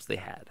light bulbs they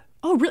had.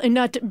 Oh, really?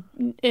 Not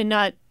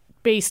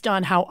based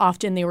on how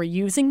often they were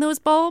using those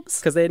bulbs?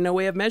 Because they had no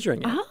way of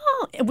measuring it.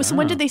 Oh, so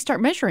when did they start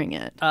measuring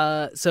it?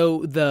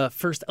 So the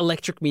first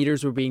electric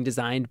meters were being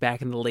designed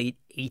back in the late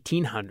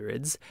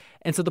 1800s.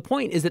 And so the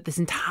point is that this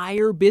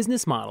entire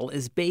business model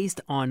is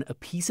based on a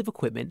piece of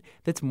equipment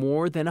that's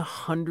more than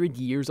 100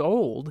 years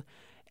old.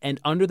 And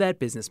under that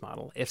business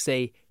model, if,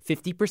 say,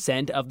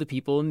 50% of the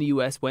people in the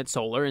U.S. went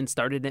solar and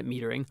started net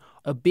metering,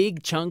 a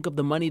big chunk of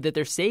the money that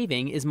they're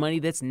saving is money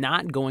that's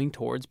not going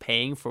towards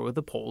paying for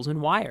the poles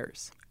and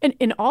wires.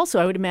 And also,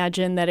 I would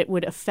imagine that it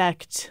would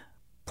affect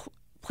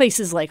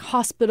places like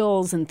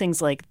hospitals and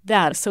things like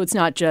that. So it's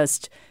not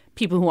just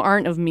people who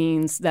aren't of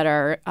means that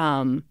are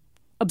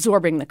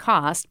absorbing the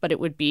cost, but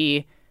it would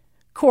be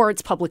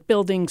courts, public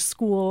buildings,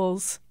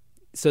 schools.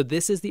 So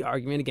this is the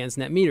argument against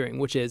net metering,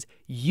 which is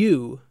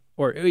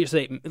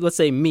let's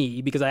say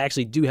me, because I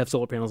actually do have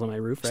solar panels on my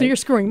roof, right? So you're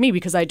screwing me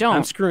because I don't.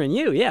 I'm screwing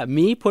you, yeah.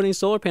 Me putting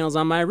solar panels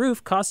on my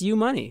roof costs you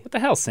money. What the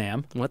hell,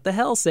 Sam? What the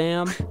hell,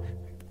 Sam?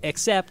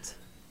 Except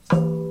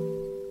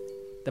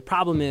the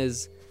problem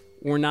is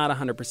we're not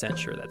 100%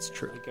 sure that's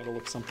true. I gotta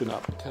look something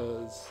up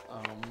because...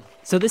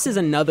 So this is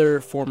another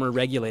former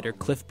regulator,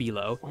 Cliff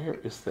Below. Where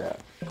is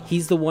that?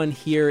 He's the one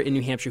here in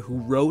New Hampshire who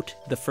wrote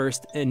the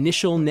first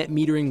initial net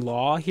metering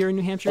law here in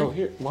New Hampshire. Oh,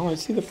 here. Well, I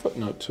see the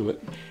footnote to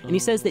it. And he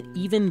says that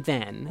even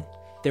then,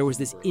 there was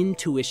this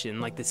intuition,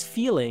 like this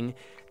feeling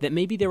that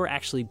maybe there were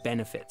actually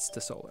benefits to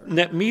solar.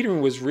 Net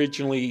metering was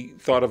originally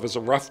thought of as a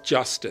rough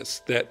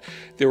justice, that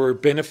there were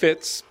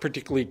benefits,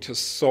 particularly to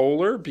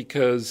solar,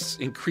 because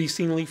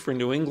increasingly for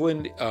New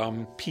England,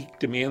 peak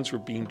demands were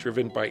being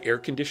driven by air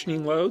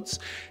conditioning loads,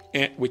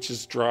 which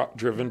is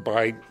driven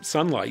by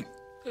sunlight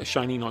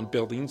shining on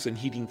buildings and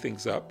heating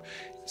things up.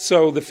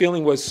 So the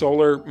feeling was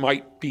solar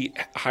might be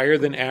higher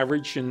than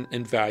average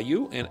in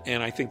value,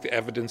 and I think the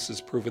evidence has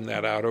proven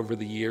that out over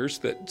the years,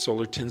 that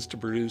solar tends to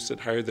produce at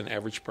higher than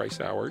average price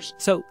hours.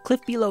 So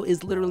Cliff Below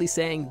is literally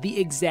saying the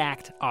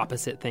exact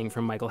opposite thing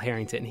from Michael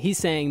Harrington. He's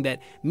saying that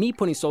me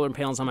putting solar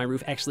panels on my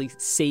roof actually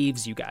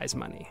saves you guys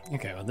money.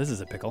 Okay, well, this is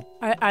a pickle.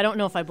 I don't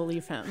know if I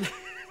believe him.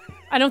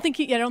 I don't think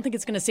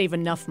it's going to save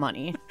enough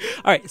money.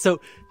 All right,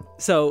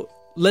 so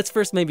let's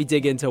first maybe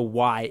dig into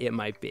why it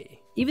might be.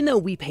 Even though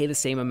we pay the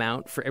same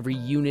amount for every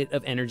unit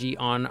of energy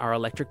on our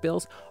electric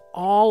bills,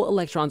 all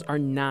electrons are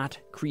not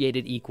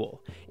created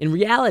equal. In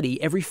reality,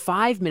 every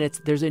 5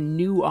 minutes, there's a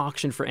new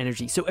auction for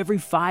energy. So every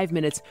 5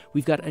 minutes,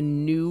 we've got a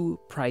new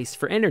price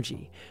for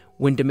energy.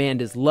 When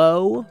demand is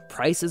low,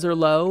 prices are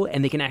low,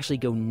 and they can actually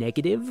go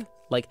negative.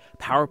 Like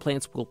power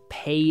plants will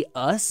pay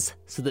us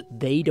so that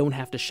they don't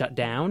have to shut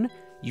down.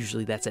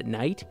 Usually that's at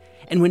night.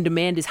 And when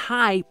demand is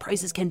high,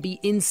 prices can be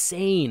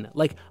insane,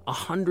 like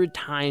 100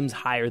 times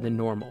higher than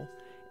normal.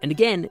 And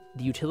again,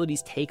 the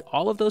utilities take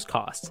all of those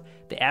costs,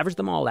 they average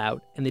them all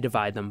out, and they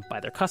divide them by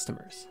their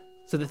customers.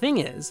 So the thing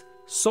is,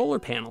 solar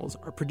panels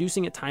are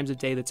producing at times of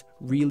day that's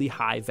really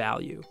high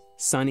value.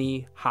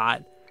 Sunny,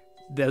 hot,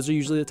 those are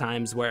usually the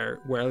times where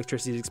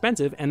electricity is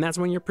expensive, and that's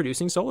when you're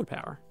producing solar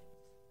power.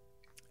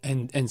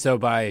 And so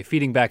by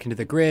feeding back into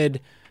the grid,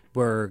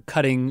 we're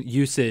cutting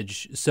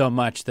usage so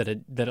much that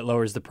it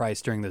lowers the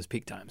price during those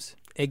peak times.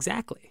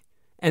 Exactly.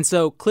 And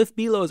so Cliff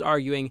Below is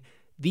arguing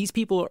these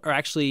people are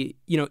actually,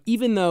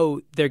 even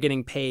though they're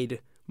getting paid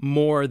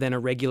more than a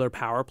regular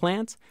power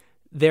plant,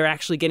 they're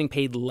actually getting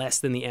paid less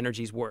than the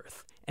energy's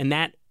worth. And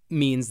that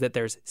means that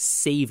there's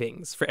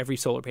savings for every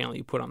solar panel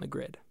you put on the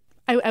grid.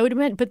 I would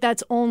admit, but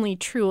that's only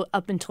true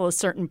up until a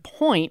certain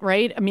point,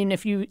 right? I mean,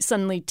 if you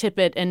suddenly tip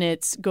it and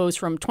it goes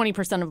from 20%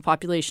 of the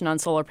population on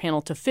solar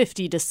panel to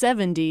 50 to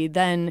 70,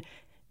 then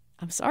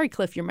I'm sorry,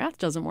 Cliff, your math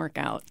doesn't work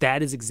out.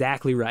 That is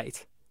exactly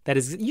right.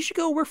 You should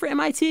go work for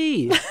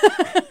MIT.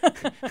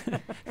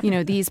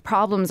 These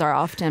problems are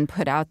often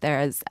put out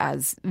there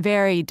as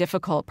very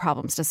difficult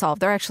problems to solve.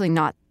 They're actually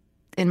not,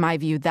 in my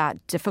view,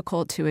 that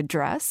difficult to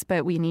address,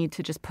 but we need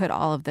to just put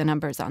all of the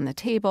numbers on the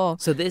table.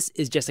 So this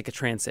is Jessica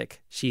Transick.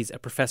 She's a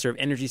professor of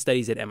energy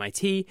studies at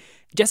MIT.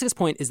 Jessica's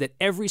point is that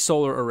every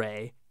solar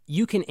array,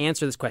 you can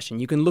answer this question.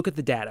 You can look at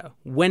the data.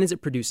 When is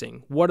it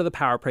producing? What are the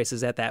power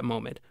prices at that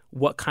moment?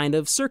 What kind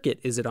of circuit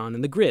is it on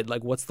in the grid?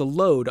 Like, what's the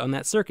load on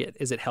that circuit?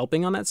 Is it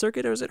helping on that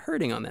circuit or is it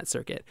hurting on that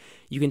circuit?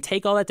 You can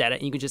take all that data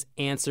and you can just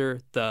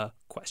answer the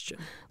question.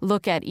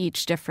 Look at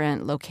each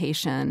different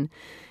location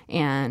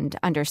and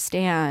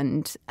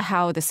understand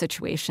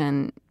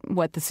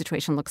what the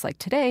situation looks like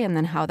today and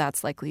then how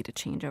that's likely to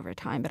change over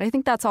time. But I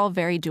think that's all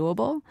very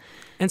doable.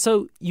 And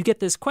so you get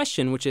this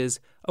question, which is,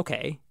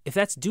 okay, if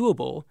that's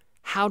doable,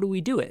 how do we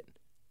do it?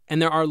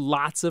 And there are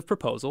lots of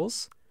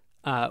proposals,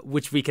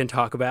 which we can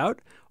talk about,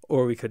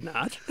 or we could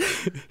not.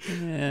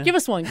 Yeah. Give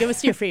us one. Give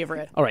us your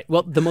favorite. All right.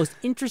 Well, the most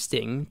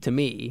interesting to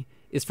me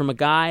is from a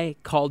guy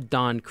called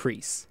Don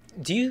Kreis.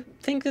 Do you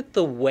think that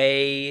the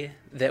way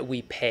that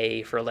we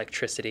pay for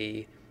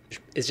electricity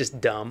is just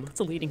dumb? That's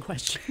a leading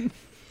question.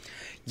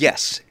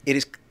 Yes, it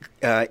is.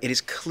 It is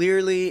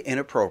clearly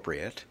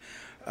inappropriate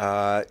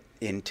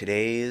in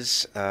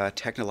today's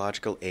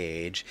technological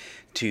age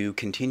to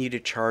continue to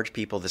charge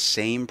people the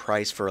same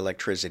price for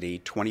electricity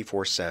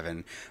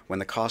 24/7 when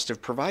the cost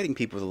of providing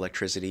people with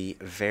electricity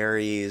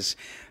varies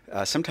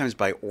sometimes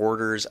by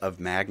orders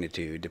of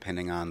magnitude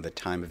depending on the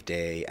time of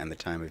day and the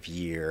time of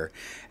year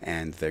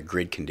and the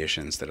grid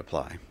conditions that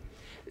apply.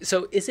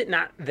 So is it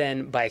not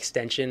then, by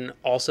extension,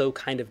 also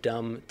kind of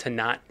dumb to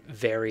not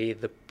vary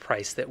the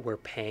price that we're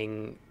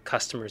paying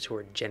customers who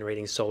are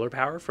generating solar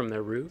power from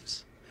their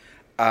roofs?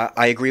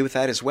 I agree with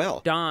that as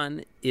well.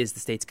 Don is the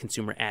state's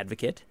consumer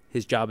advocate.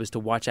 His job is to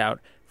watch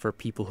out for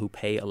people who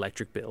pay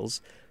electric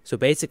bills. So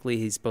basically,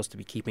 he's supposed to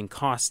be keeping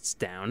costs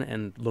down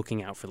and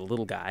looking out for the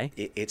little guy.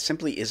 It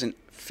simply isn't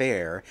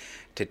fair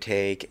to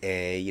take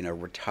a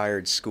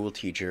retired school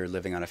teacher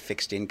living on a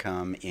fixed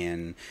income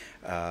in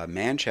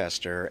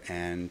Manchester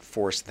and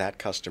force that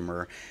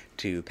customer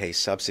to pay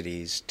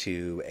subsidies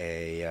to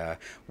a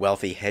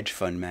wealthy hedge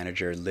fund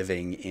manager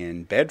living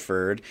in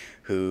Bedford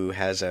who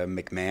has a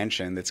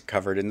McMansion that's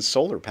covered in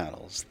solar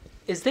panels.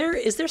 Is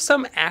there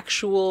some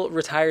actual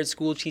retired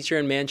school teacher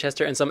in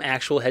Manchester and some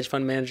actual hedge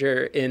fund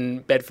manager in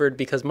Bedford?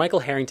 Because Michael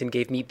Harrington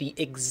gave me the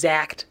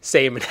exact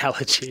same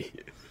analogy.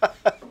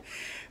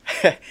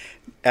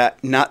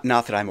 Not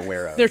that I'm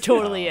aware of. There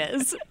totally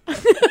is.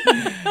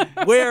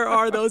 Where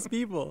are those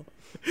people?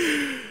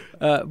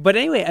 But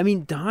anyway, I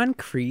mean, Don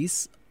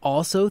Kreis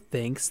also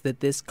thinks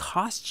that this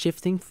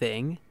cost-shifting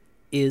thing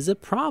is a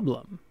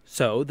problem.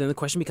 So then the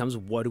question becomes,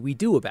 what do we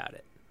do about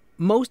it?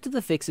 Most of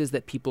the fixes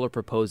that people are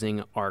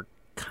proposing are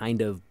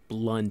kind of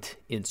blunt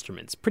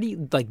instruments, pretty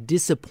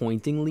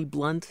disappointingly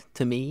blunt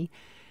to me.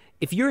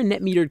 If you're a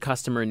net metered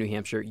customer in New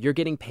Hampshire, you're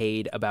getting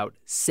paid about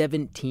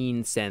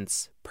 17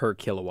 cents per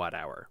kilowatt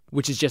hour,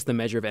 which is just the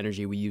measure of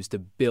energy we use to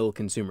bill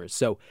consumers.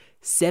 So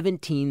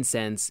 17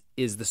 cents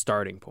is the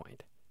starting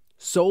point.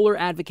 Solar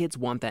advocates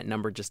want that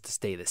number just to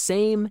stay the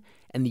same,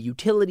 and the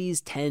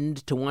utilities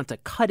tend to want to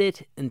cut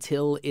it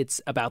until it's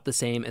about the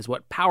same as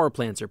what power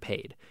plants are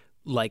paid,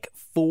 like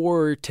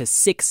 4 to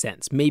 6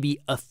 cents, maybe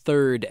a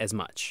third as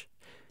much.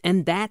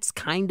 And that's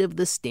kind of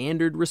the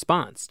standard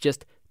response,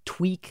 just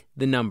tweak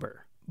the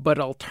number. But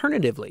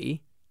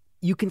alternatively,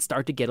 you can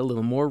start to get a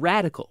little more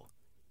radical.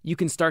 You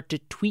can start to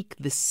tweak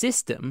the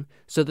system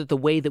so that the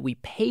way that we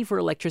pay for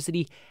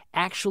electricity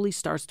actually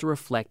starts to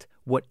reflect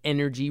what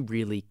energy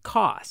really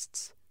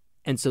costs.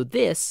 And so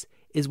this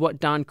is what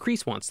Don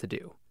Kreis wants to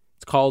do.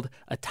 It's called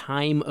a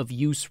time of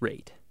use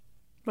rate.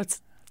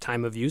 What's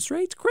time of use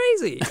rate's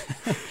crazy.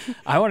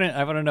 I want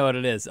to know what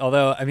it is.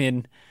 Although, I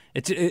mean,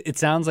 it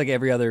sounds like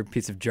every other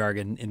piece of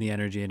jargon in the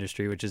energy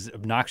industry, which is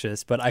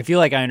obnoxious. But I feel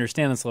like I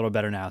understand this a little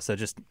better now. So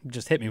just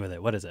hit me with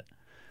it. What is it?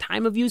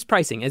 Time of use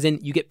pricing, as in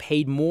you get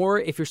paid more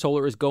if your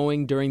solar is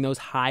going during those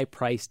high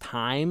price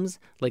times,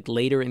 like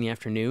later in the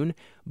afternoon,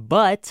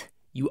 but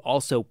you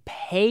also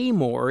pay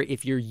more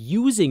if you're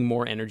using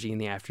more energy in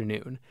the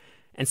afternoon.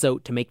 And so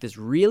to make this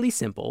really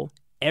simple,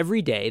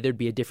 every day there'd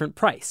be a different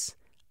price,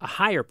 a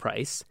higher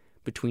price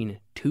between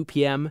 2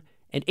 p.m.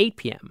 and 8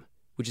 p.m.,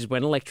 which is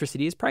when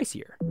electricity is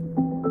pricier.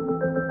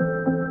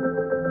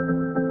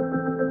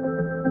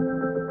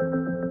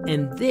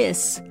 And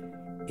this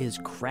is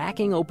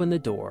cracking open the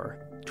door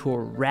to a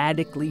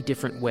radically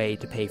different way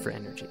to pay for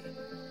energy.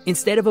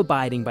 Instead of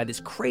abiding by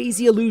this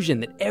crazy illusion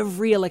that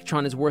every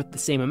electron is worth the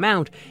same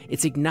amount,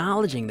 it's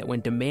acknowledging that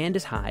when demand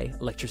is high,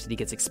 electricity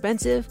gets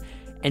expensive,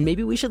 and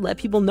maybe we should let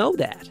people know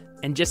that.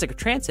 And Jessica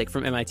Trancik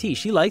from MIT,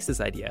 she likes this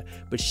idea,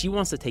 but she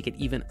wants to take it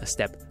even a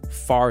step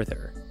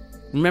farther.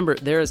 Remember,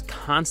 there is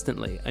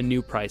constantly a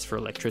new price for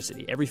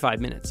electricity every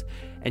 5 minutes,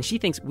 and she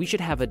thinks we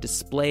should have a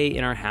display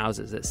in our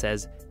houses that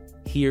says,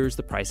 here's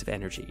the price of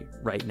energy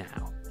right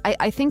now.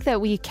 I think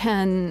that we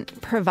can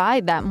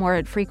provide that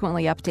more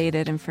frequently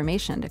updated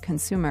information to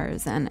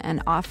consumers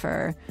and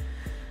offer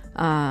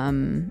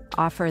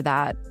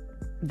that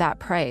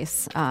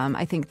price.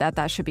 I think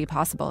that should be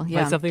possible.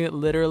 Yeah, like something that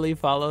literally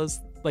follows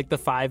like the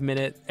 5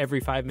 minute, every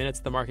 5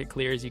 minutes the market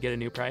clears, you get a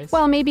new price?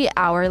 Well, maybe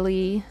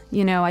hourly.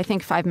 You know, I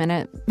think 5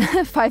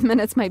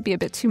 minutes might be a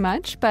bit too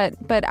much, but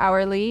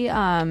hourly.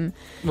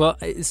 Well,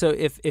 so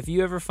if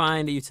you ever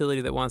find a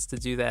utility that wants to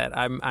do that,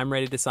 I'm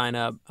ready to sign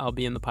up. I'll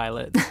be in the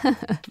pilot.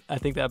 I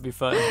think that'd be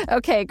fun.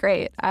 Okay,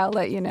 great. I'll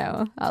let you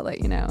know.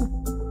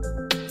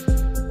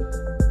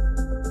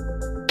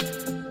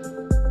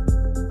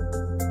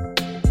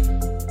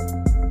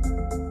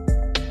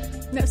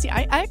 No, see,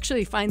 I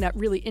actually find that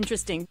really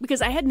interesting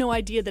because I had no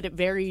idea that it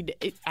varied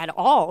at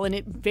all, and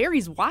it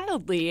varies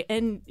wildly.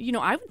 And, you know,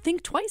 I would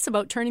think twice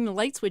about turning the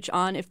light switch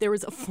on if there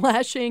was a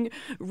flashing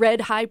red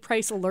high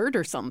price alert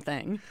or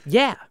something.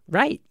 Yeah,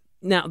 right.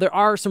 Now, there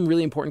are some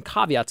really important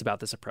caveats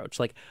about this approach.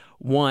 Like,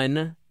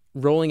 one,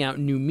 rolling out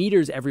new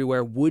meters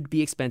everywhere would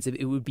be expensive.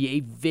 It would be a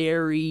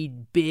very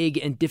big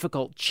and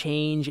difficult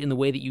change in the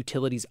way that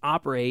utilities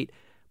operate.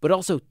 But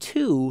also,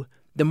 two,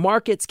 the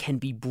markets can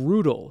be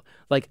brutal.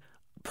 Like,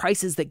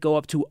 prices that go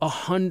up to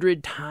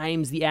 100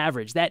 times the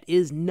average. That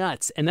is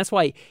nuts. And that's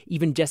why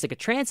even Jessica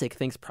Trancik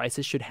thinks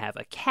prices should have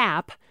a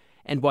cap,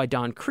 and why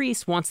Don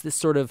Kreis wants this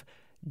sort of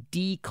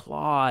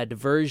declawed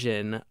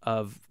version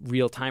of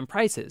real-time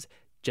prices.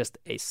 Just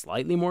a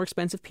slightly more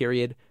expensive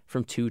period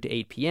from 2 to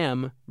 8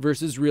 p.m.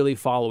 versus really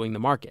following the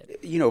market.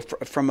 You know,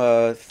 from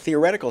a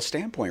theoretical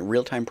standpoint,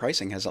 real-time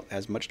pricing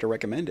has much to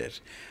recommend it.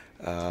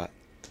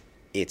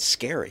 It's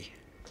scary.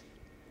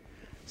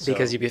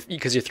 Because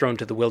you're thrown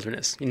to the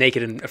wilderness, you're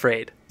naked and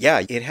afraid.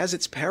 Yeah, it has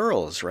its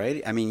perils,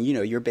 right? I mean, you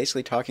know, you're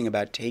basically talking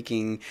about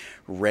taking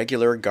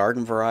regular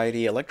garden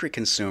variety electric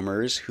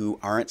consumers who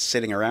aren't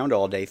sitting around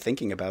all day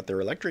thinking about their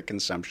electric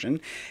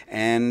consumption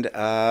and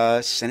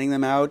sending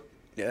them out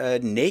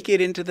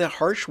naked into the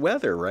harsh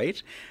weather,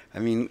 right? I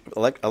mean,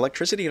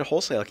 electricity at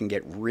wholesale can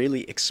get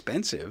really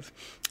expensive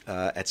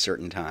at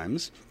certain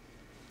times.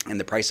 And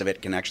the price of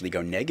it can actually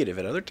go negative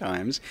at other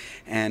times.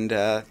 And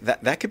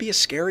that could be a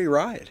scary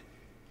ride.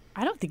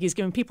 I don't think he's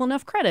giving people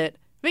enough credit.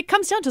 If it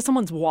comes down to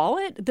someone's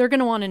wallet, they're going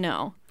to want to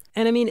know.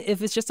 And I mean,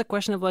 if it's just a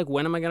question of like,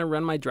 when am I going to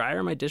run my dryer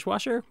or my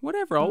dishwasher?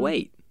 Whatever, I'll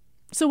wait.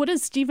 So what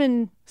does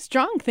Stephen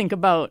Strong think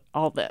about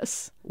all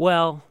this?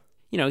 Well,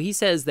 you know, he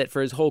says that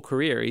for his whole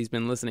career, he's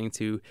been listening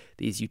to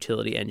these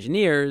utility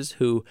engineers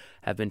who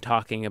have been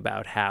talking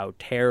about how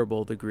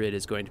terrible the grid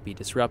is going to be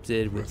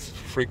disrupted with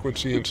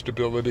frequency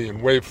instability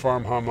and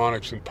waveform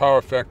harmonics and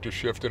power factor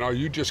shift. And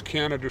you just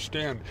can't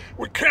understand.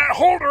 We can't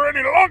hold her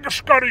any longer,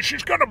 Scotty.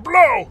 She's going to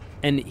blow.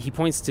 And he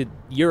points to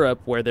Europe,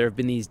 where there have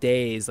been these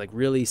days, like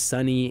really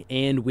sunny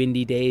and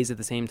windy days at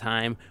the same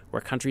time, where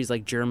countries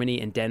like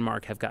Germany and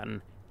Denmark have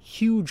gotten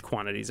huge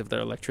quantities of their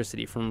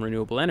electricity from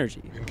renewable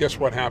energy. And guess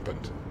what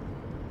happened?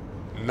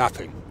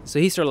 Nothing. So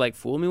he's sort of like,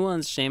 fool me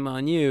once, shame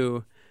on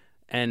you.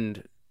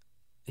 And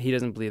he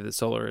doesn't believe that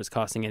solar is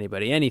costing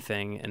anybody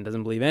anything and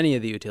doesn't believe any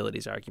of the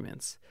utilities'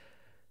 arguments.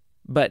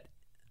 But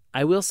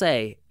I will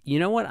say, you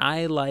know what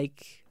I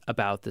like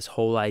about this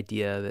whole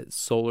idea that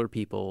solar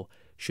people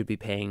should be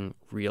paying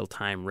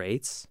real-time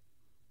rates?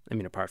 I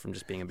mean, apart from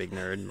just being a big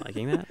nerd and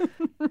liking that.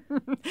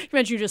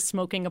 Imagine you just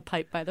smoking a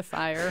pipe by the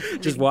fire.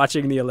 Just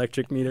watching the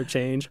electric meter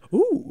change.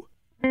 Ooh.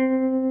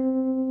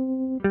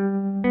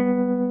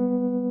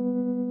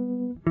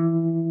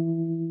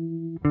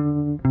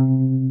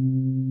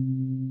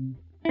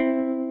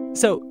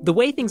 So the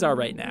way things are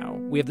right now,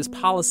 we have this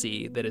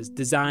policy that is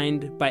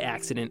designed by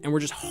accident, and we're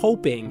just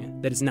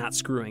hoping that it's not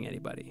screwing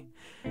anybody.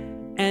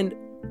 And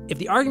if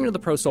the argument of the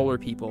pro-solar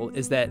people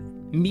is that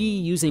me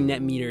using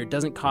net meter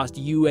doesn't cost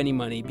you any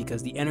money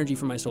because the energy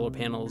from my solar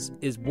panels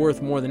is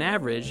worth more than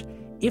average,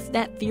 If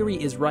that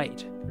theory is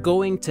right,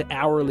 going to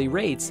hourly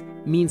rates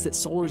means that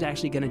solar is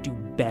actually going to do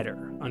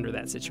better under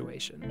that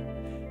situation.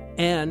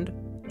 And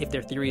if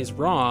their theory is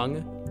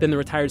wrong, then the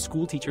retired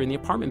school teacher in the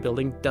apartment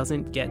building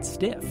doesn't get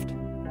stiffed.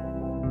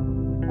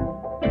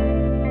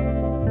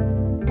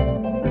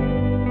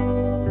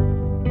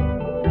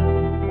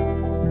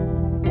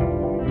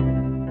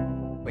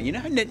 Well, you know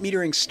how net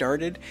metering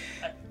started?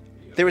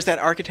 There was that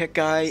architect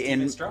guy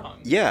in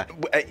Strong. Yeah.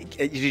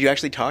 Did you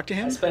actually talk to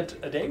him? I spent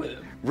a day with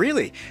him.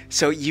 Really?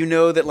 So you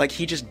know that like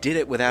he just did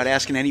it without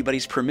asking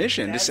anybody's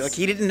permission. Just like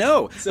he didn't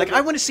know. Like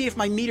I want to see if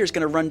my meter's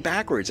going to run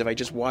backwards if I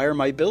just wire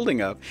my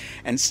building up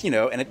and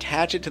and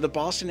attach it to the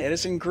Boston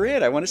Edison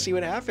grid. I want to see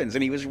what happens.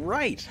 And he was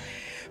right.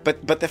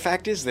 But the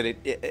fact is that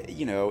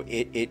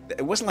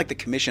it wasn't like the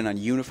Commission on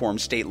Uniform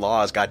State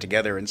Laws got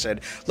together and said,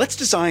 let's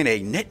design a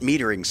net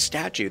metering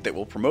statute that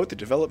will promote the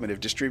development of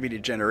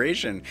distributed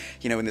generation,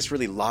 in this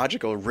really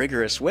logical,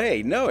 rigorous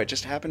way. No, it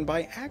just happened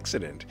by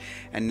accident.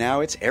 And now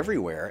it's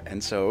everywhere.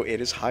 And so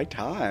it is high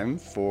time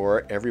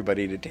for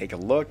everybody to take a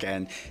look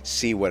and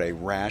see what a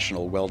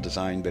rational,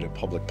 well-designed bit of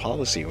public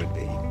policy would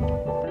be.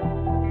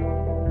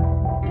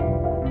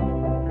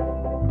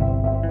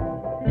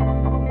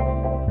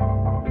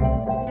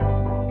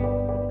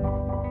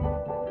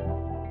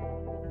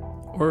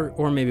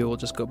 Or maybe we'll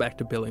just go back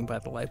to billing by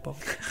the light bulb.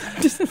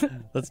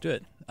 Let's do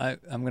it.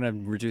 I'm going to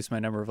reduce my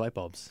number of light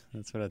bulbs.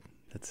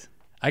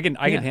 I can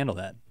handle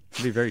that.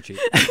 It'll be very cheap.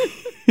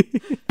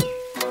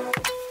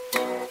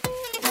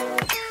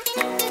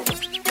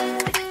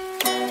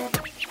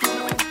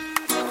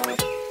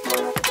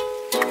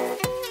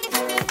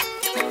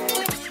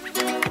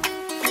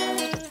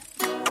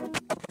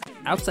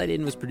 Outside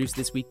In was produced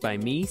this week by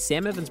me,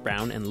 Sam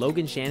Evans-Brown, and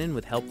Logan Shannon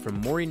with help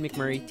from Maureen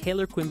McMurray,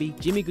 Taylor Quimby,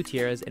 Jimmy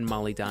Gutierrez, and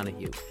Molly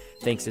Donahue.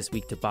 Thanks this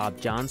week to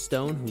Bob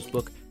Johnstone, whose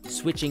book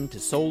Switching to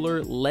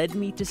Solar led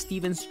me to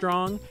Stephen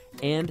Strong,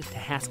 and to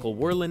Haskell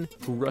Werlin,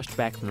 who rushed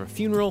back from a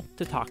funeral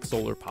to talk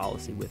solar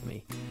policy with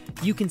me.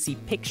 You can see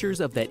pictures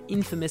of that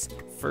infamous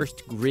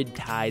first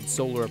grid-tied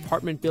solar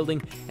apartment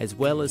building, as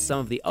well as some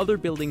of the other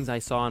buildings I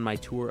saw on my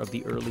tour of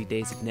the early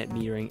days of net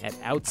metering at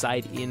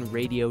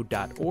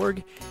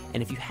OutsideInRadio.org.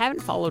 And if you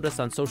haven't followed us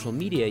on social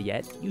media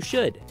yet, you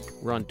should.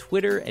 We're on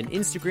Twitter and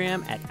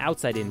Instagram at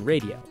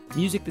OutsideInRadio.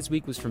 Music this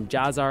week was from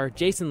Jazzar,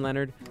 Jason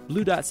Leonard,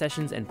 Blue Dot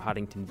Sessions, and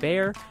Poddington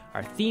Bear.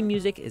 Our theme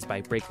music is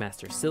by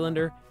Breakmaster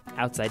Cylinder.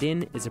 Outside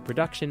In is a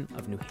production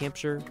of New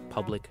Hampshire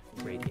Public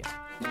Radio.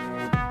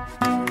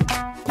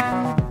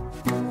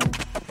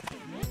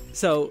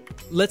 So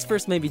let's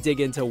first maybe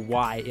dig into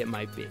why it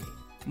might be.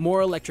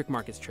 More electric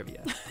markets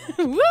trivia.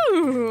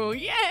 Woo!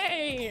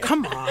 Yay!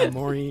 Come on,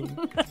 Maureen.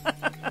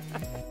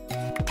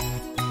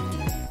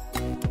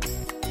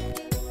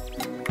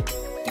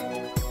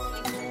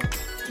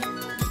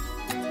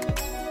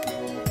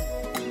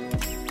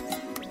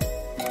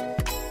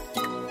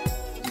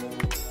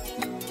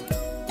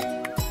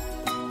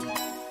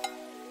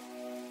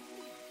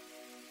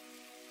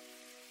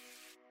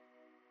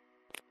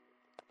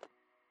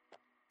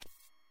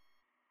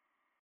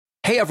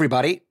 Hey,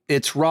 everybody,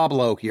 it's Rob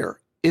Lowe here.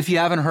 If you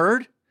haven't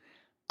heard,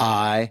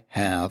 I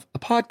have a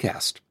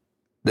podcast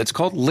that's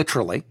called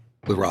Literally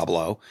with Rob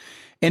Lowe.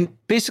 And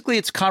basically,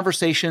 it's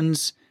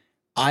conversations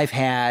I've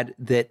had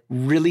that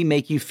really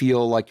make you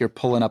feel like you're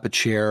pulling up a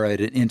chair at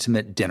an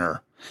intimate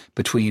dinner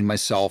between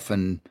myself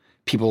and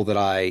people that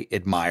I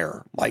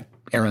admire, like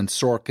Aaron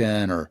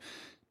Sorkin or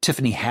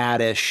Tiffany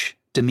Haddish,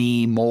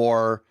 Demi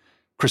Moore,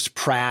 Chris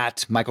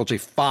Pratt, Michael J.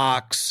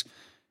 Fox.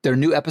 There are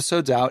new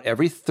episodes out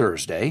every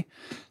Thursday,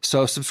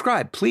 so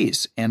subscribe,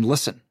 please, and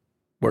listen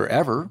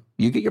wherever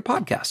you get your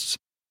podcasts.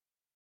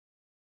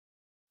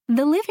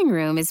 The living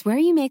room is where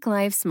you make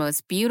life's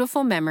most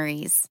beautiful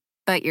memories.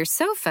 But your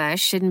sofa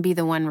shouldn't be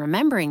the one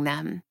remembering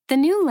them. The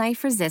new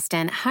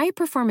life-resistant,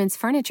 high-performance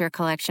furniture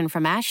collection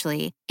from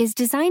Ashley is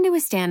designed to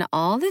withstand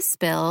all the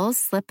spills,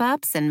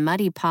 slip-ups, and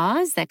muddy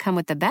paws that come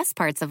with the best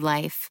parts of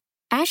life.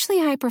 Ashley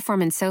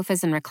high-performance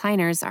sofas and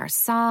recliners are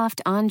soft,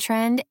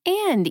 on-trend,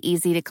 and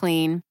easy to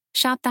clean.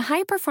 Shop the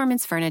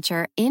high-performance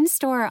furniture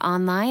in-store or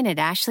online at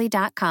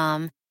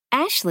ashley.com.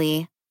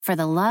 Ashley, for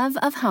the love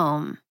of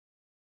home.